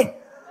t'aider?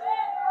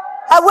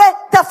 Ah ouais,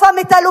 ta femme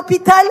est à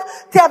l'hôpital,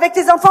 t'es avec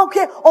tes enfants, ok,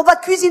 on va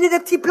te cuisiner des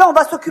petits plats, on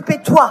va s'occuper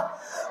de toi.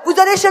 Vous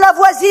allez chez la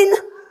voisine,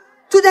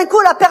 tout d'un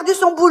coup, elle a perdu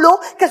son boulot,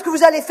 qu'est-ce que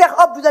vous allez faire?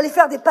 Hop, vous allez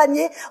faire des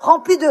paniers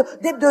remplis de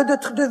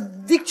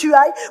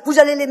victuailles, vous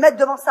allez les mettre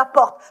devant sa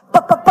porte.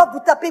 Pop, pop, pop,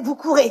 vous tapez, vous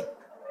courez.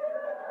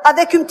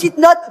 Avec une petite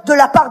note de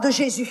la part de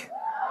Jésus.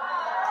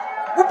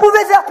 Vous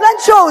pouvez faire plein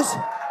de choses.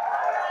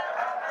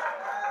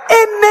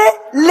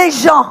 Aimez les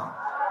gens.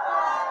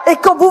 Et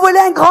quand vous voulez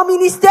un grand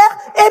ministère,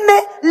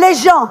 aimez les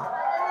gens.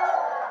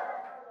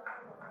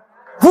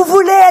 Vous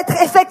voulez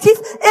être effectif,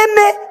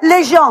 aimez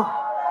les gens.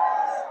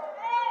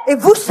 Et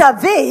vous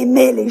savez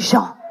aimer les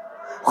gens.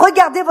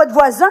 Regardez votre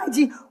voisin et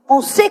dites,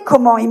 on sait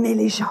comment aimer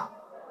les gens.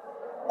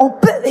 On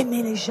peut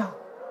aimer les gens.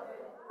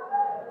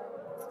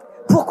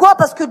 Pourquoi?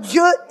 Parce que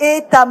Dieu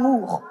est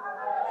amour.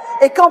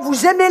 Et quand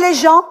vous aimez les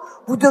gens,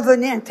 vous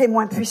devenez un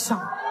témoin puissant.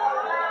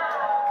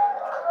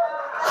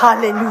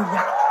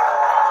 Alléluia.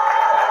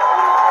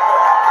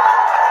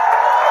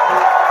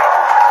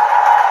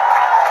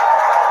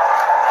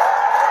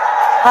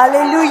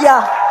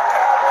 Alléluia.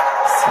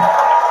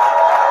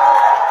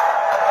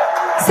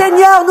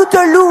 Seigneur, nous te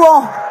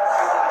louons.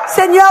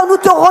 Seigneur, nous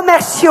te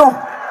remercions.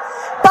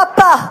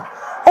 Papa,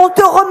 on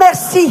te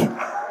remercie.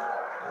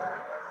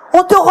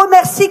 On te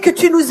remercie que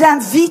tu nous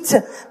invites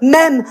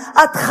même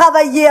à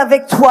travailler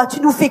avec toi. Tu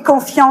nous fais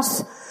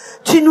confiance.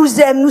 Tu nous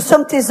aimes. Nous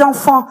sommes tes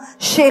enfants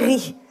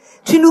chéris.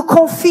 Tu nous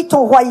confies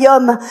ton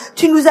royaume.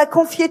 Tu nous as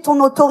confié ton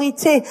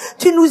autorité.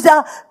 Tu nous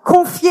as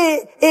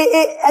confié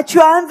et tu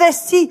as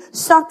investi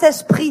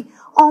Saint-Esprit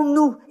en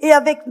nous et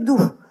avec nous.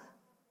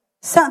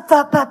 Saint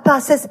Papa,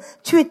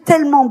 tu es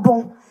tellement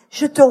bon.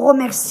 Je te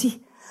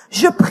remercie.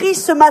 Je prie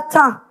ce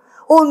matin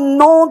au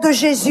nom de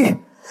Jésus.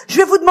 Je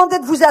vais vous demander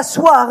de vous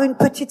asseoir une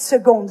petite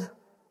seconde.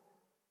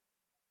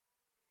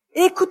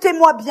 Et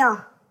écoutez-moi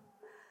bien.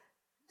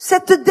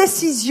 Cette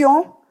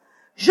décision,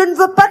 je ne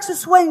veux pas que ce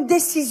soit une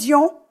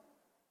décision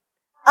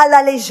à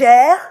la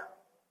légère,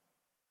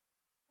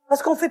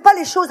 parce qu'on ne fait pas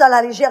les choses à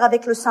la légère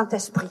avec le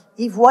Saint-Esprit.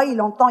 Il voit, il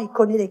entend, il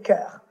connaît les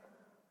cœurs.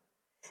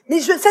 Mais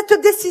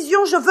cette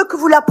décision, je veux que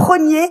vous la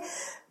preniez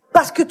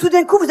parce que tout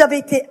d'un coup, vous avez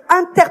été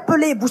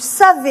interpellé. Vous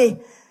savez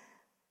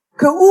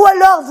que ou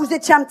alors vous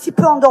étiez un petit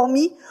peu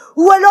endormi,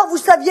 ou alors vous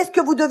saviez ce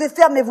que vous devez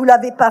faire mais vous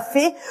l'avez pas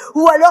fait,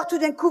 ou alors tout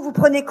d'un coup vous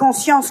prenez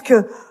conscience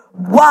que,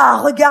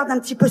 waouh, regarde un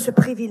petit peu ce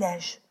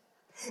privilège.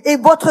 Et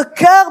votre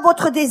cœur,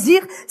 votre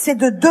désir, c'est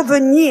de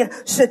devenir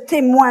ce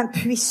témoin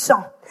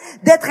puissant,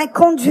 d'être un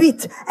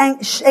conduite, un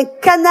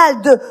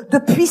canal de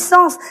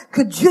puissance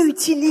que Dieu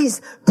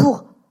utilise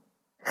pour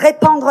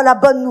répandre la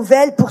bonne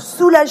nouvelle, pour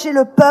soulager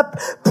le peuple,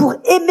 pour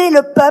aimer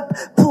le peuple,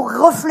 pour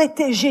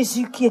refléter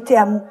Jésus qui était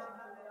amour.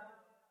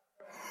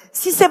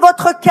 Si c'est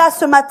votre cas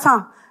ce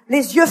matin,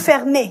 les yeux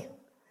fermés.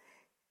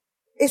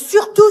 Et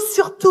surtout,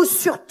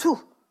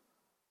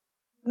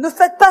 ne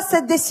faites pas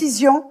cette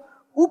décision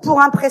ou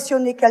pour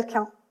impressionner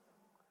quelqu'un,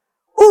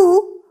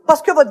 ou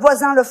parce que votre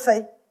voisin le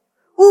fait,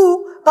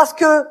 ou parce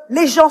que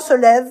les gens se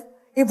lèvent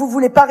et vous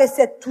voulez pas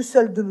rester tout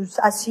seul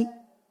assis.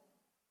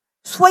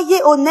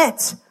 Soyez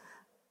honnête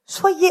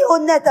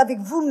avec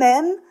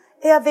vous-même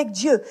et avec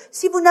Dieu.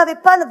 Si vous n'avez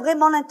pas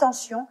vraiment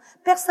l'intention,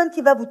 personne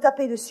qui va vous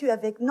taper dessus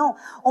avec non.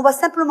 On va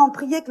simplement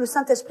prier que le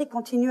Saint-Esprit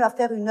continue à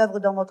faire une œuvre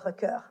dans votre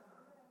cœur.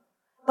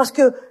 Parce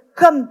que,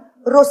 comme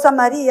Rosa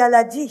Maria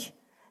l'a dit,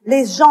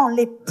 les gens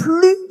les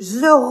plus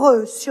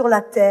heureux sur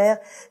la terre,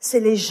 c'est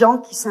les gens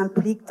qui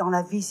s'impliquent dans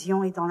la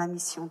vision et dans la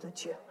mission de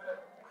Dieu.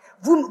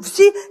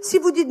 Si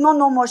vous dites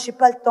non, moi j'ai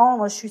pas le temps,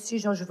 moi je suis ici,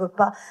 je veux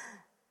pas.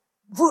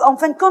 En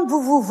fin de compte,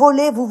 vous vous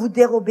volez, vous vous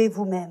dérobez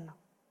vous-même.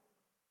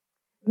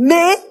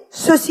 Mais,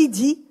 ceci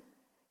dit,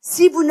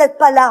 si vous n'êtes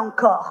pas là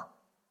encore,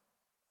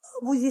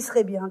 vous y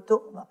serez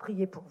bientôt, on va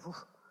prier pour vous.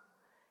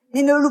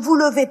 Mais ne vous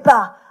levez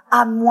pas,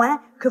 à moins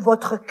que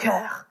votre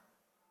cœur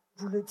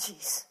vous le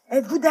dise.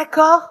 Êtes-vous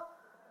d'accord?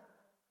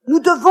 Nous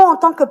devons, en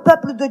tant que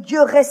peuple de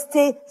Dieu,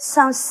 rester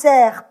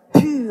sincères,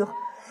 purs,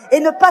 et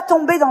ne pas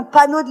tomber dans le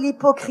panneau de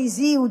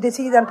l'hypocrisie ou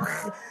d'essayer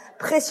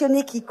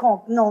d'impressionner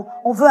quiconque. Non,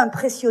 on veut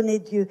impressionner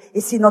Dieu,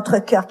 et c'est notre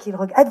cœur qui le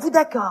regarde. Êtes-vous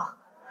d'accord?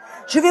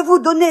 Je vais vous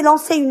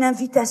lancer une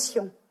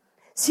invitation.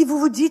 Si vous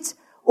vous dites,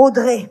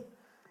 Audrey,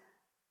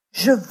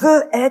 je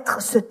veux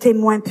être ce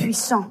témoin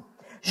puissant.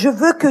 Je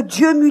veux que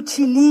Dieu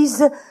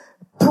m'utilise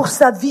pour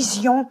sa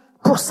vision,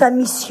 pour sa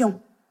mission.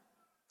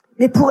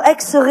 Mais pour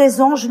X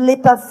raison, je ne l'ai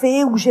pas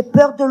fait, ou j'ai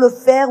peur de le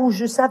faire, ou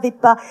je savais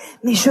pas.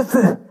 Mais je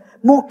veux.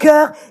 Mon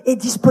cœur est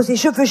disposé.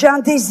 J'ai un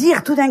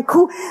désir tout d'un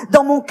coup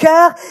dans mon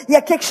cœur. Il y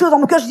a quelque chose dans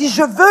mon cœur. Je dis,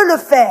 je veux le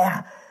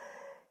faire.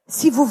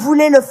 Si vous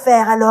voulez le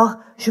faire, alors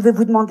je vais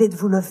vous demander de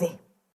vous lever.